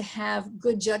able to have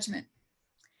good judgment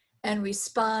and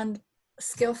respond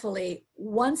skillfully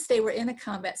once they were in a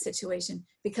combat situation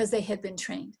because they had been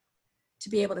trained to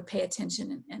be able to pay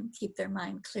attention and keep their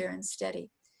mind clear and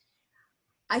steady.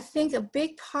 I think a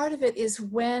big part of it is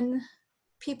when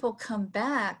people come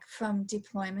back from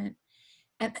deployment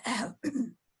and have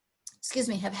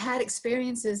had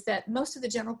experiences that most of the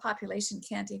general population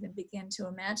can't even begin to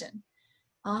imagine.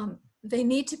 They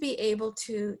need to be able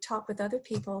to talk with other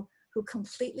people who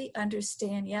completely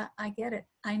understand, yeah, I get it.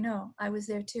 I know, I was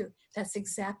there too. That's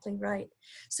exactly right.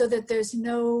 So that there's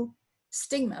no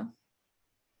stigma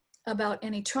about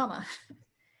any trauma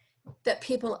that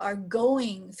people are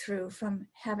going through from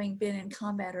having been in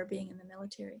combat or being in the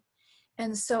military.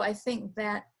 And so I think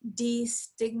that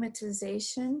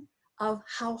destigmatization of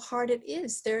how hard it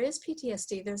is. There is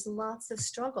PTSD. There's lots of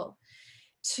struggle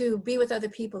to be with other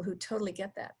people who totally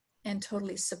get that and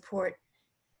totally support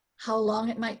how long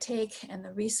it might take and the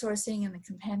resourcing and the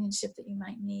companionship that you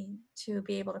might need to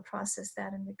be able to process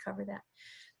that and recover that.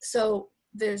 So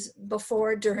there's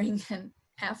before, during, and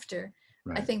after.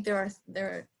 Right. I think there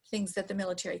are things that the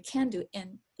military can do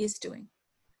and is doing.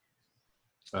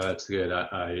 That's good.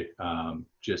 I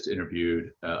just interviewed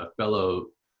a fellow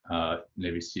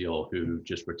Navy SEAL who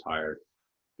just retired,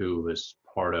 who was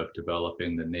part of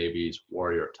developing the Navy's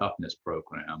Warrior Toughness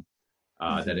program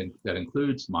that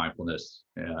includes mindfulness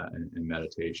and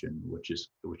meditation, which is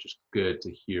good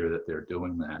to hear that they're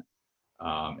doing that.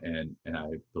 And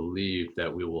I believe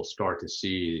that we will start to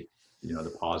see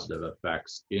the positive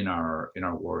effects in our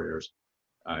warriors,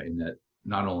 in that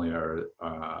not only are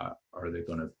they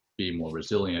going to be more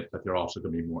resilient, but they're also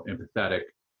going to be more empathetic.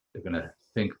 They're going to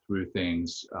think through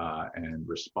things and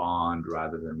respond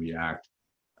rather than react,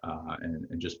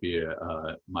 and just be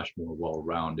a much more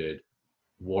well-rounded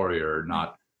warrior,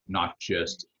 not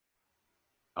just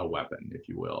a weapon, if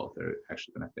you will. They're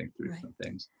actually going to think through some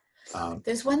things.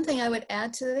 There's one thing I would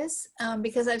add to this,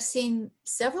 because I've seen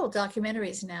several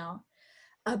documentaries now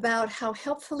about how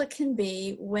helpful it can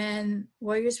be when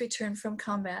warriors return from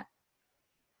combat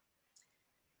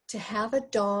to have a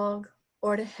dog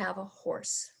or to have a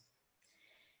horse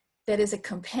that is a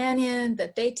companion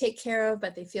that they take care of,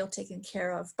 but they feel taken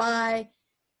care of by.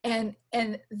 And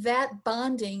that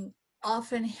bonding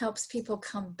often helps people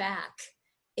come back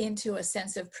into a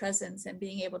sense of presence and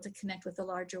being able to connect with the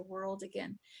larger world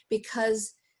again,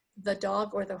 because the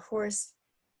dog or the horse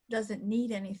doesn't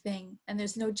need anything and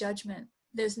there's no judgment.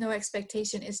 There's no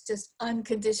expectation. It's just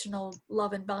unconditional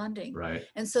love and bonding. Right.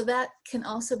 And so that can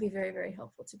also be very, very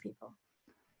helpful to people.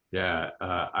 Yeah,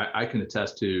 I can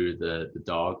attest to the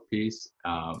dog piece,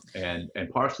 and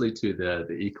partially to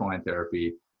the equine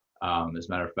therapy. As a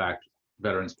matter of fact,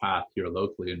 Veterans Path here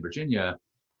locally in Virginia,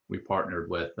 we partnered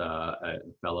with a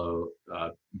fellow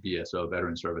VSO,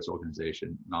 Veteran Service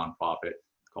Organization, nonprofit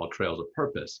called Trails of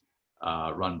Purpose,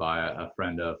 run by a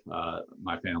friend of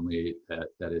my family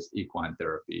that is equine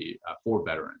therapy for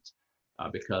veterans,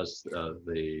 because of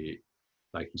the,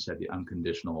 like you said, the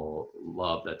unconditional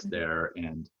love that's Mhm. there,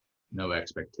 and no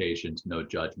expectations, no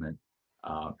judgment.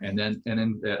 And Right.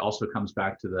 then it also comes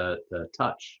back to the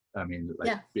touch. I mean, like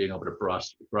Yeah. being able to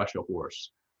brush a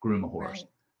horse, groom a horse,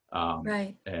 Right. um,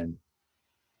 Right. and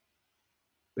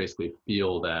basically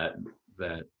feel that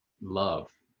love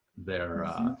there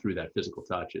Hmm. through that physical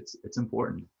touch. It's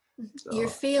important. You're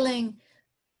So feeling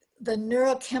the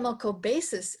neurochemical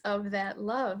basis of that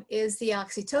love is the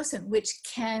oxytocin, which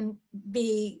can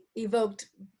be evoked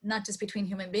not just between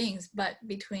human beings, but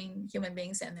between human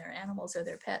beings and their animals or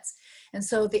their pets. And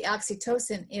so the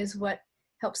oxytocin is what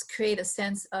helps create a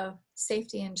sense of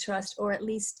safety and trust, or at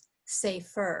least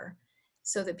safer,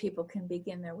 so that people can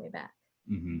begin their way back.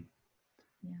 mhm,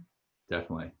 Yeah.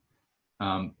 definitely.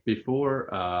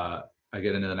 Before I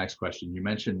get into the next question, you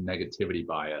mentioned negativity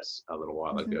bias a little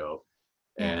while Hmm. ago,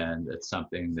 Yeah. and it's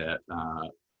something that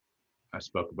I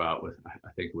spoke about with,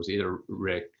 I think it was either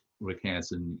Rick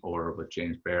Hansen or with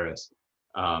James Barris.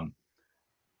 Um,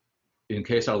 in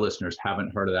case our listeners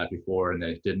haven't heard of that before and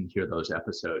they didn't hear those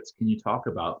episodes, can you talk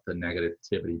about the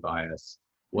negativity bias,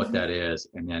 what Hmm. that is,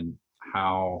 and then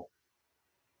how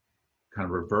kind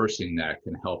of reversing that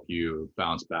can help you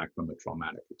bounce back from a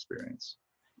traumatic experience?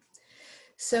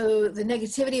 So the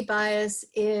negativity bias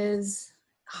is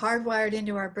hardwired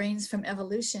into our brains from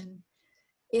evolution.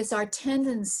 It's our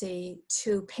tendency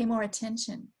to pay more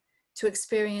attention to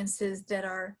experiences that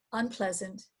are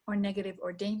unpleasant or negative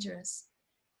or dangerous.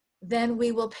 Then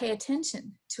we will pay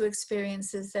attention to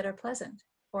experiences that are pleasant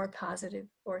or positive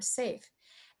or safe.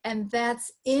 And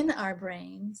that's in our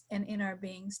brains and in our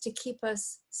beings to keep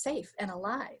us safe and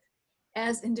alive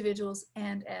as individuals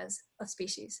and as a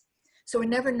species. So we're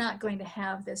never not going to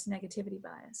have this negativity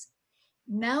bias.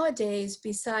 Nowadays,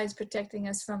 besides protecting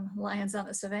us from lions on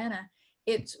the savannah,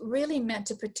 it's really meant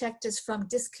to protect us from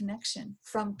disconnection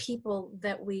from people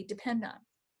that we depend on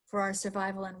for our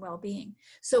survival and well-being.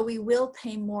 So we will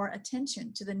pay more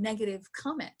attention to the negative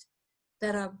comment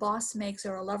that a boss makes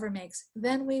or a lover makes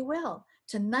than we will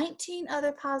to 19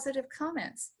 other positive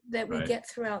comments that we Right. get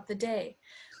throughout the day.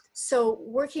 So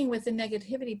working with the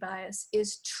negativity bias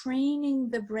is training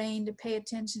the brain to pay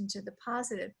attention to the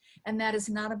positive, and that is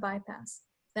not a bypass.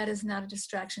 That is not a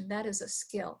distraction. That is a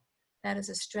skill. That is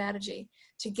a strategy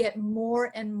to get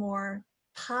more and more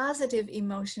positive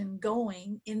emotion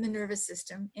going in the nervous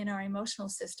system, in our emotional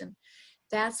system.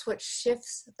 That's what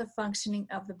shifts the functioning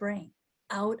of the brain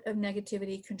out of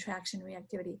negativity, contraction,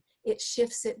 reactivity. It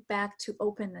shifts it back to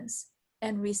openness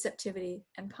and receptivity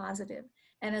and positive.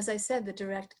 And as I said, the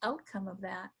direct outcome of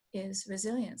that is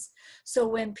resilience. So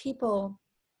when people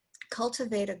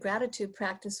cultivate a gratitude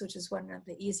practice, which is one of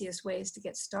the easiest ways to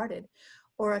get started,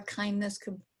 or a kindness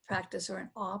practice or an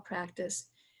awe practice,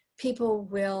 people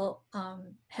will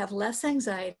have less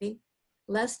anxiety,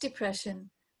 less depression,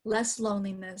 less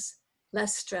loneliness,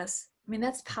 less stress. I mean,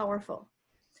 that's powerful.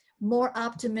 More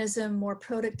optimism, more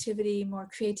productivity, more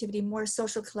creativity, more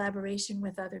social collaboration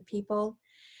with other people.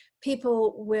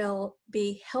 People will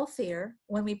be healthier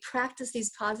when we practice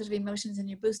these positive emotions and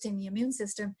you're boosting the immune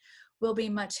system. Will be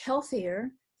much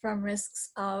healthier from risks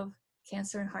of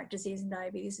cancer and heart disease and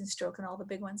diabetes and stroke and all the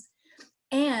big ones.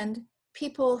 And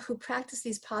people who practice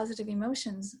these positive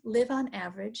emotions live on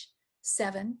average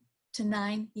 7 to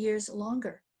 9 years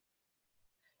longer.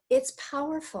 It's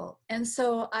powerful. And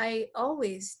so I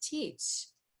always teach.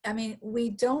 I mean, we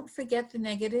don't forget the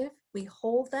negative. We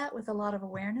hold that with a lot of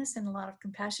awareness and a lot of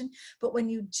compassion. But when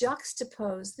you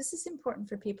juxtapose, this is important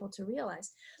for people to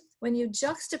realize, when you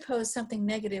juxtapose something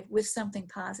negative with something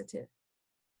positive,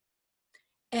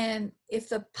 and if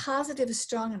the positive is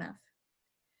strong enough,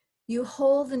 you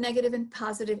hold the negative and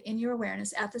positive in your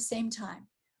awareness at the same time.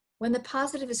 When the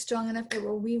positive is strong enough, it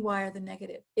will rewire the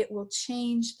negative. It will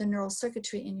change the neural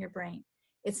circuitry in your brain.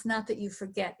 It's not that you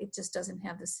forget, it just doesn't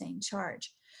have the same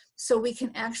charge. So we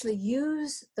can actually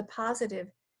use the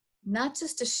positive not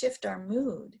just to shift our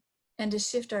mood and to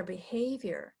shift our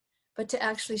behavior, but to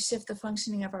actually shift the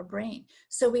functioning of our brain.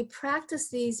 So we practice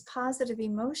these positive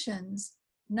emotions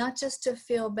not just to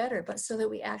feel better, but so that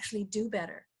we actually do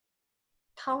better.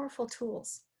 Powerful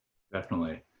tools.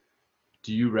 Definitely.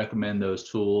 Do you recommend those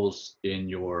tools in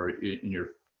your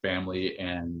family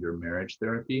and your marriage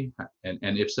therapy? And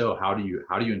if so, how do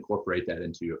you incorporate that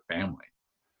into your family?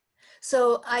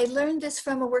 So I learned this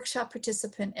from a workshop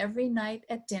participant every night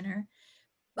at dinner.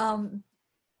 Um,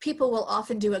 People will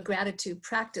often do a gratitude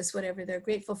practice, whatever they're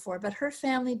grateful for, but her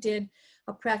family did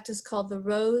a practice called the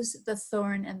rose, the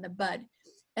thorn, and the bud.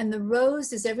 And the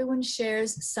rose is everyone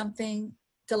shares something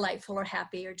delightful or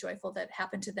happy or joyful that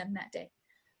happened to them that day.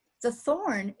 The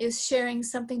thorn is sharing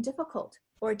something difficult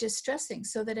or distressing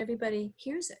so that everybody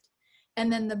hears it.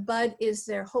 And then the bud is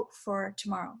their hope for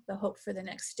tomorrow, the hope for the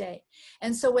next day.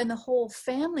 And so when the whole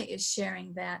family is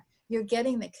sharing that, you're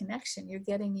getting the connection, you're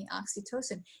getting the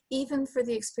oxytocin, even for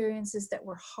the experiences that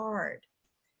were hard.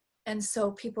 And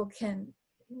so people can,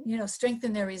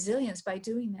 strengthen their resilience by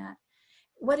doing that.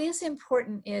 What is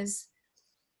important is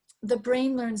the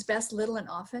brain learns best little and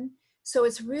often. So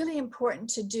it's really important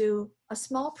to do a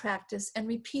small practice and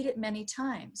repeat it many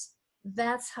times.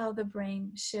 That's how the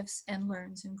brain shifts and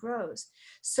learns and grows.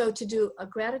 So to do a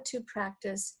gratitude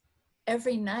practice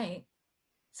every night,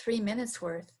 3 minutes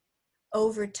worth,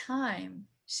 over time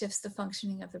shifts the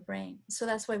functioning of the brain. So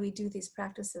that's why we do these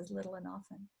practices little and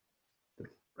often. The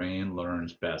brain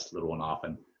learns best little and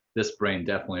often. This brain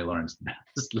definitely learns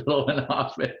best little and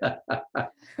often. I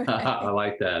Right.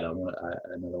 like that.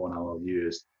 Another one I will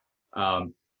use.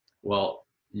 Well,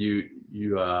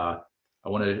 I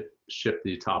want to shift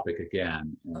the topic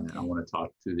again, and I Okay. want to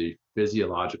talk to the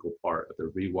physiological part of the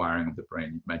rewiring of the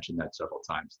brain. You've mentioned that several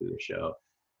times through the show.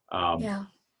 Um, Yeah.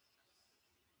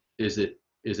 is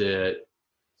it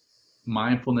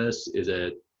mindfulness? Is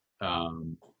it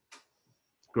um,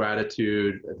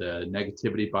 gratitude, the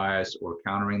negativity bias, or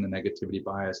countering the negativity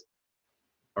bias?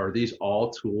 Are these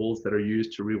all tools that are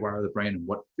used to rewire the brain? And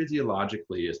what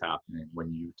physiologically is happening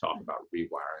when you talk about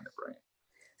rewiring the brain?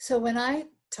 So when I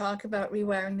talk about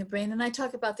rewiring the brain, and I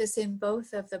talk about this in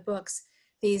both of the books,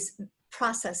 these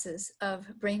processes of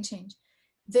brain change,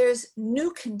 there's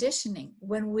new conditioning.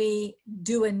 When we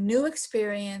do a new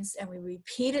experience and we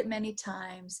repeat it many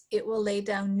times, it will lay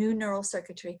down new neural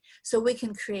circuitry so we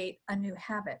can create a new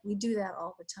habit. We do that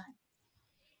all the time.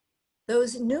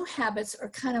 Those new habits are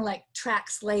kind of like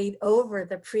tracks laid over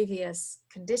the previous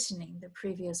conditioning, the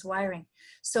previous wiring.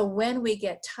 So when we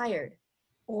get tired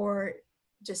or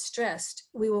distressed,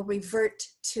 we will revert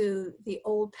to the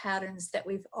old patterns that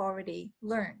we've already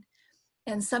learned.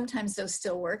 And sometimes those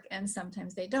still work and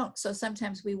sometimes they don't. So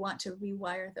sometimes we want to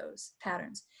rewire those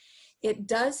patterns. It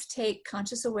does take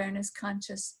conscious awareness,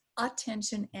 conscious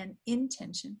attention, and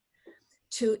intention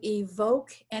to evoke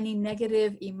any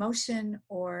negative emotion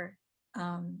or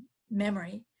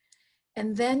memory,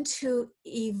 and then to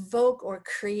evoke or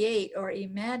create or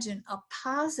imagine a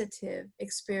positive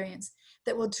experience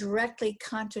that will directly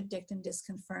contradict and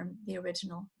disconfirm the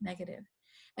original negative.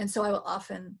 And so I will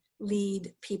often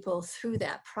lead people through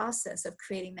that process of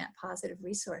creating that positive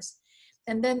resource.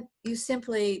 And then you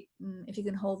simply, if you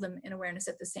can hold them in awareness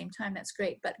at the same time, that's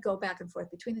great, but go back and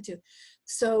forth between the two.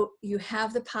 So you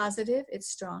have the positive, it's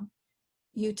strong.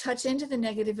 You touch into the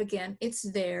negative again, it's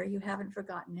there, you haven't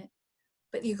forgotten it,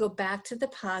 but you go back to the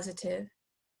positive,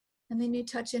 and then you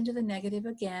touch into the negative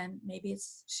again. Maybe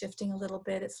it's shifting a little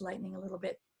bit, it's lightening a little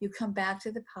bit. You come back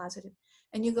to the positive,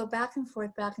 and you go back and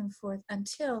forth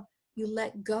until you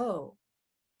let go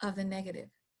of the negative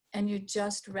and you're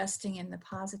just resting in the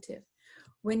positive.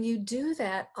 When you do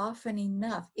that often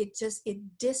enough, it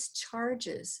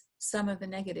discharges some of the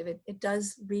negative. It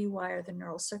does rewire the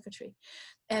neural circuitry.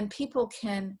 And people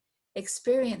can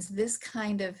experience this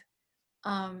kind of,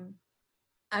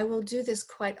 I will do this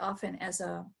quite often as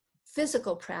a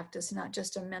physical practice, not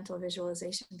just a mental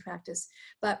visualization practice.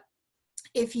 But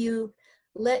if you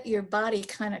let your body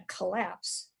kind of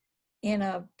collapse in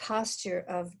a posture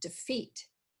of defeat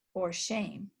or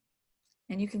shame,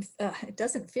 and you can, it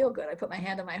doesn't feel good. I put my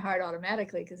hand on my heart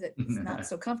automatically because it's not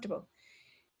so comfortable.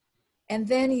 And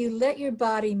then you let your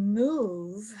body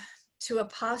move to a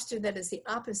posture that is the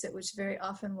opposite, which very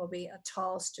often will be a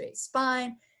tall, straight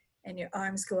spine, and your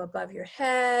arms go above your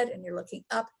head and you're looking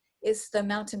up. It's the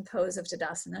mountain pose of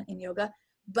Tadasana in yoga,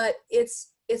 but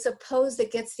it's a pose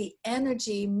that gets the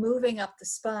energy moving up the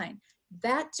spine.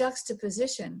 That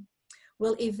juxtaposition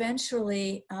will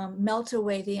eventually melt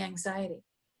away the anxiety,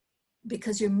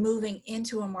 because you're moving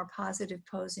into a more positive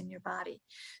pose in your body.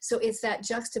 So it's that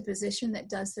juxtaposition that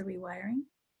does the rewiring.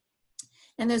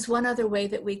 And there's one other way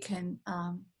that we can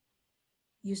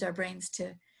use our brains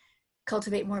to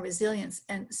cultivate more resilience.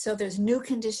 And so there's new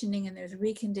conditioning, and there's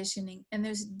reconditioning, and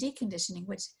there's deconditioning,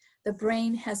 which the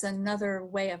brain has another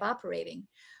way of operating.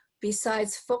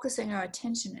 Besides focusing our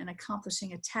attention and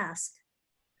accomplishing a task,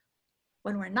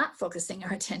 when we're not focusing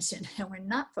our attention and we're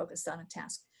not focused on a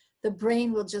task, the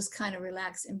brain will just kind of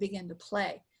relax and begin to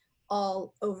play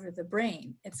all over the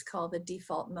brain. It's called the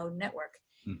default mode network.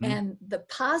 Mm-hmm. And the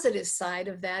positive side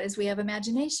of that is we have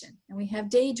imagination, and we have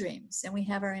daydreams, and we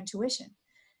have our intuition.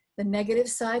 The negative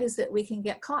side is that we can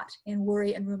get caught in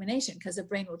worry and rumination, because the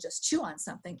brain will just chew on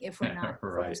something if we're not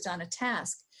Right. focused on a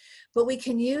task. But we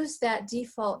can use that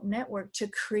default network to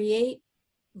create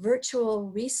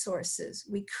virtual resources.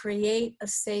 We create a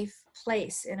safe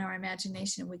place in our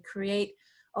imagination. We create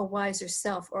a wiser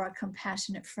self, or a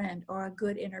compassionate friend, or a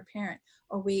good inner parent,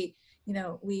 or we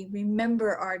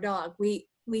remember our dog. We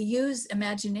use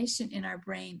imagination in our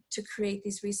brain to create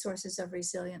these resources of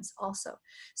resilience also,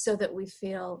 so that we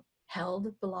feel held,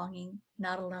 belonging,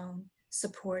 not alone,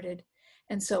 supported.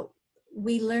 And so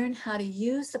we learn how to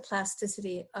use the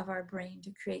plasticity of our brain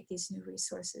to create these new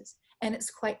resources. And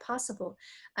it's quite possible.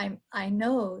 I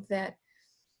know that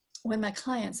when my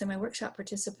clients and my workshop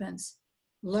participants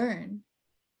learn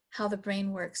how the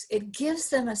brain works, it gives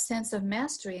them a sense of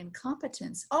mastery and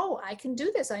competence. Oh, I can do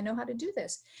this. I know how to do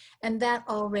this. And that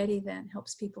already then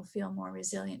helps people feel more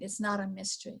resilient. It's not a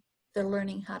mystery. They're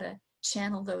learning how to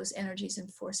channel those energies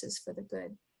and forces for the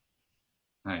good.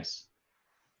 Nice.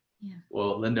 Yeah.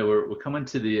 Well, Linda, we're coming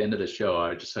to the end of the show.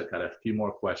 I just got a few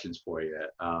more questions for you.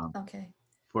 Okay.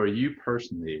 For you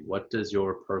personally, what does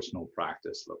your personal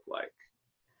practice look like?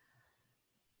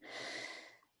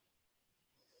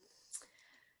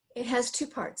 It has two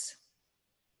parts.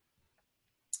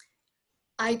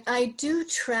 I do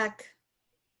track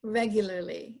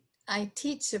regularly. I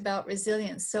teach about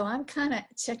resilience, so I'm kind of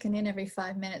checking in every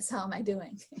 5 minutes. How am I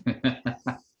doing?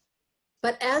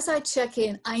 But as I check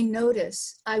in, I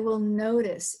will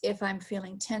notice if I'm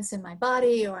feeling tense in my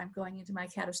body, or I'm going into my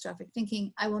catastrophic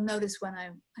thinking. I will notice when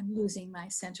I'm losing my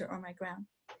center or my ground.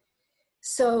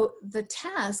 So the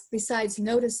task, besides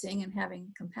noticing and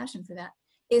having compassion for that,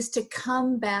 is to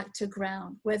come back to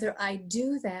ground. Whether I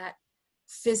do that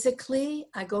physically,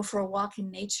 I go for a walk in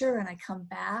nature and I come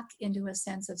back into a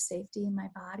sense of safety in my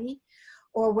body,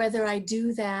 or whether I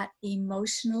do that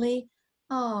emotionally.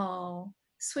 Oh,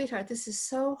 sweetheart, this is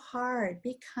so hard.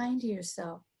 Be kind to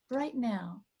yourself right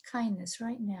now. Kindness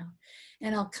right now.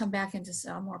 And I'll come back into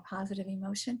some more positive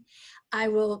emotion. I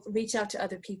will reach out to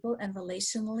other people and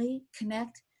relationally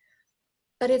connect.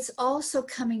 But it's also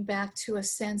coming back to a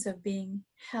sense of being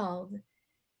held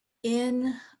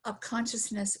in a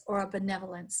consciousness or a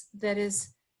benevolence that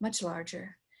is much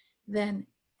larger than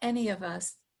any of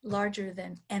us, larger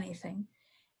than anything.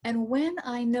 And when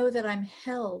I know that I'm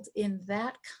held in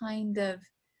that kind of,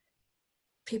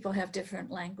 people have different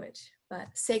language, but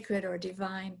sacred or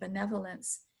divine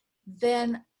benevolence,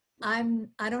 then I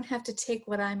don't have to take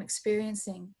what I'm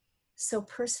experiencing so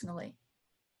personally.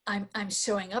 I'm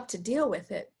showing up to deal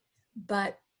with it,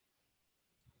 but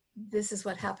this is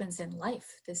what happens in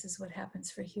life. This is what happens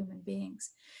for human beings.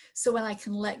 So when I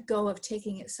can let go of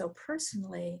taking it so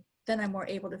personally, then I'm more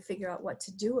able to figure out what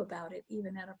to do about it,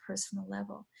 even at a personal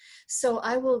level. So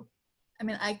I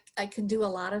can do a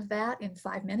lot of that in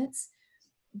 5 minutes,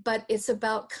 but it's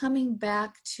about coming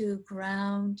back to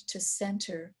ground, to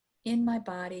center in my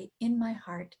body, in my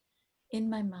heart, in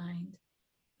my mind,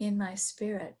 in my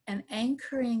spirit, and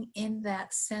anchoring in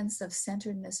that sense of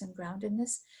centeredness and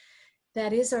groundedness.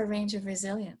 That is our range of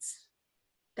resilience.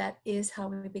 That is how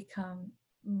we become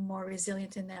more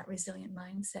resilient in that resilient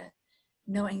mindset,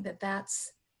 knowing that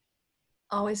that's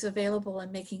always available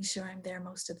and making sure I'm there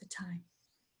most of the time.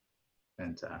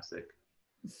 Fantastic.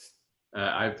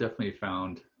 I've definitely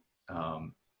found,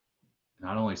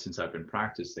 not only since I've been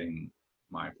practicing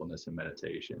mindfulness and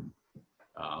meditation,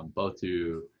 both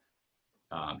to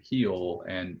heal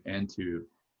and to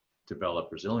develop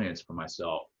resilience for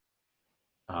myself.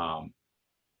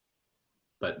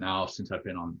 But now since I've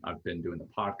been doing the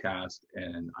podcast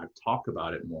and I've talked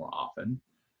about it more often,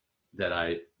 that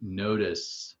I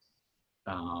notice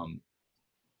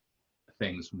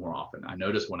things more often. I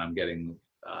notice when I'm getting,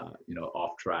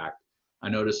 off track. I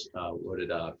notice what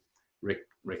did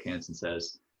Rick Hanson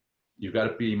says, you've got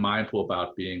to be mindful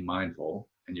about being mindful,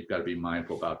 and you've got to be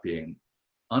mindful about being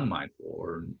unmindful,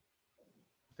 or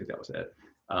I think that was it.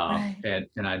 Right.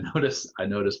 And I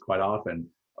notice quite often,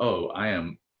 oh, I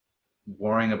am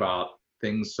worrying about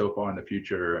things so far in the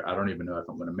future, I don't even know if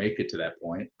I'm going to make it to that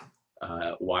point.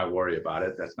 Why worry about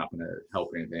it? That's not going to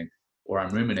help anything. Or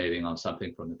I'm ruminating on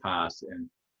something from the past and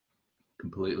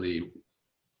completely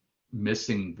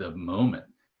missing the moment.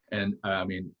 And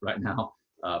right now,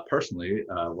 personally,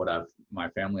 my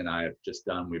family and I have just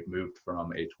done, we've moved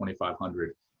from a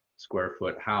 2,500 square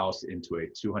foot house into a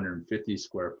 250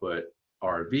 square foot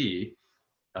RV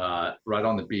right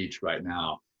on the beach right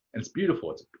now. and it's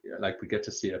beautiful. It's like we get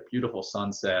to see a beautiful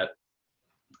sunset,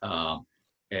 and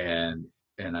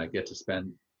I get to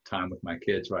spend time with my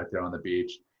kids right there on the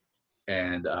beach.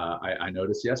 And I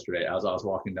noticed yesterday as I was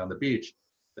walking down the beach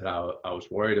that I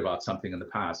was worried about something in the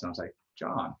past, and I was like,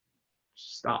 John,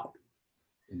 stop.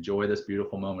 Enjoy this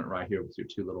beautiful moment right here with your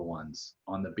two little ones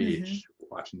on the beach,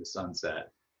 watching the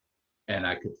sunset. And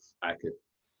I could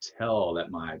tell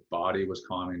that my body was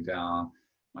calming down,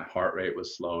 my heart rate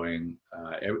was slowing,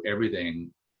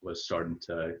 everything was starting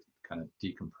to kind of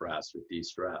decompress or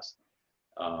de-stress.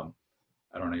 I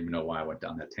don't even know why I went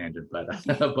down that tangent, but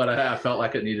but I felt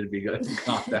like it needed to be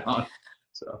calmed down.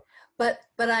 So. But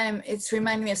it's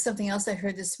reminding me of something else I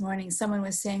heard this morning. Someone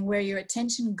was saying where your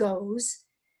attention goes,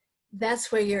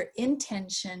 that's where your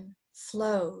intention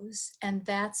flows, and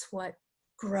that's what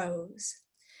grows.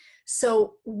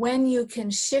 So when you can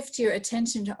shift your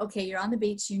attention to, okay, you're on the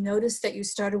beach, you notice that you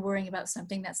started worrying about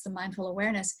something, that's the mindful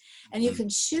awareness, and you can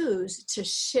choose to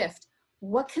shift.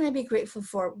 What can I be grateful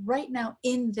for right now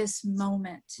in this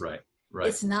moment? Right.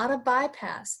 It's not a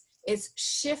bypass. It's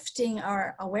shifting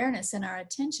our awareness and our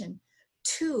attention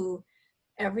to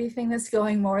everything that's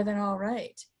going more than all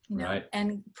right. You know, right.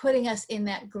 And putting us in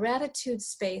that gratitude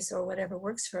space or whatever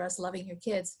works for us, loving your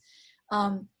kids,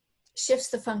 shifts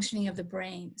the functioning of the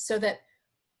brain so that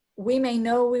we may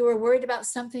know we were worried about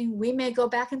something. We may go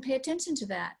back and pay attention to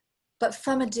that, but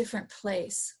from a different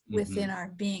place within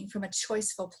our being, from a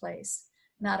choiceful place,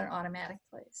 not an automatic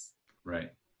place. Right.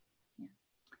 Yeah.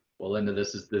 Well, Linda,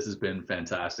 this has been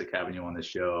fantastic having you on the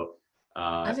show.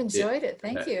 I've enjoyed it.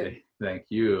 Thank you. Thank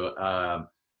you.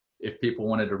 If people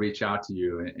wanted to reach out to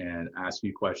you and ask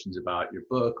you questions about your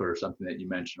book or something that you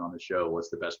mentioned on the show,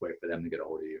 what's the best way for them to get a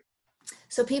hold of you?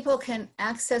 So people can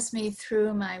access me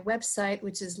through my website,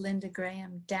 which is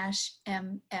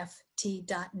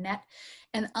lindagraham-mft.net.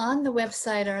 And on the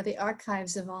website are the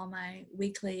archives of all my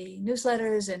weekly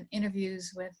newsletters and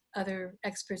interviews with other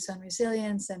experts on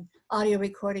resilience and audio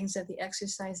recordings of the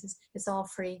exercises. It's all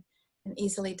free and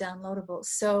easily downloadable.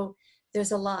 So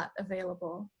there's a lot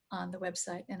available on the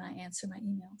website, and I answer my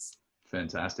emails.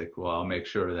 Fantastic. Well, I'll make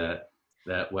sure that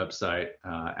website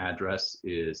address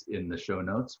is in the show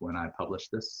notes when I publish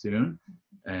this soon.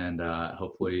 And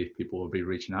hopefully people will be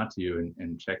reaching out to you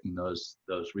and checking those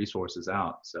resources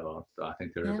out. So I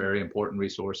think they're very important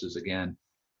resources, again,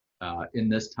 in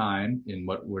this time, in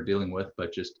what we're dealing with,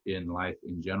 but just in life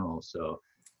in general. So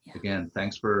again,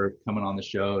 thanks for coming on the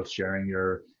show, sharing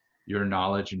your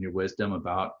knowledge and your wisdom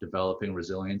about developing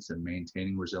resilience and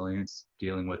maintaining resilience,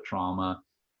 dealing with trauma,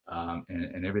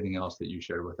 and everything else that you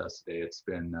shared with us today. It's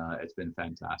been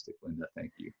fantastic, Linda.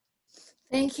 Thank you.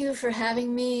 Thank you for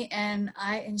having me, and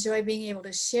I enjoy being able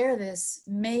to share this.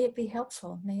 May it be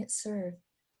helpful. May it serve.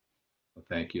 Well,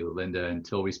 thank you, Linda.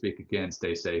 Until we speak again,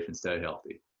 stay safe and stay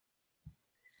healthy.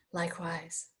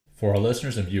 Likewise. For our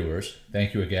listeners and viewers,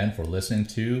 thank you again for listening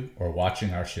to or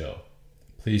watching our show.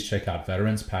 Please check out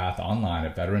Veterans Path online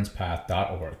at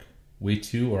veteranspath.org. We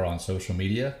too are on social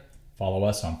media. Follow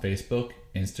us on Facebook,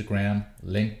 Instagram,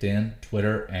 LinkedIn,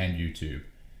 Twitter, and YouTube.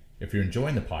 If you're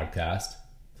enjoying the podcast,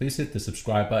 please hit the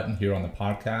subscribe button here on the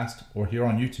podcast or here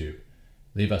on YouTube.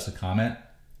 Leave us a comment,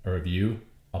 a review,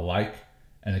 a like,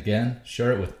 and again,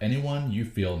 share it with anyone you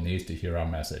feel needs to hear our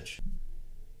message.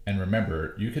 And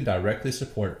remember, you can directly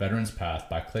support Veterans Path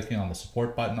by clicking on the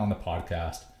support button on the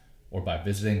podcast or by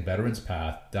visiting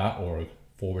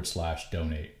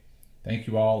veteranspath.org/donate. Thank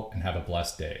you all and have a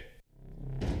blessed day.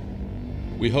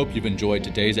 We hope you've enjoyed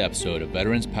today's episode of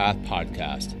Veterans Path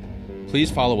Podcast.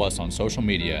 Please follow us on social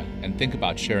media and think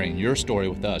about sharing your story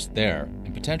with us there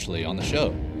and potentially on the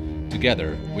show.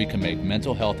 Together, we can make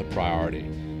mental health a priority,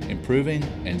 improving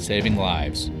and saving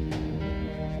lives.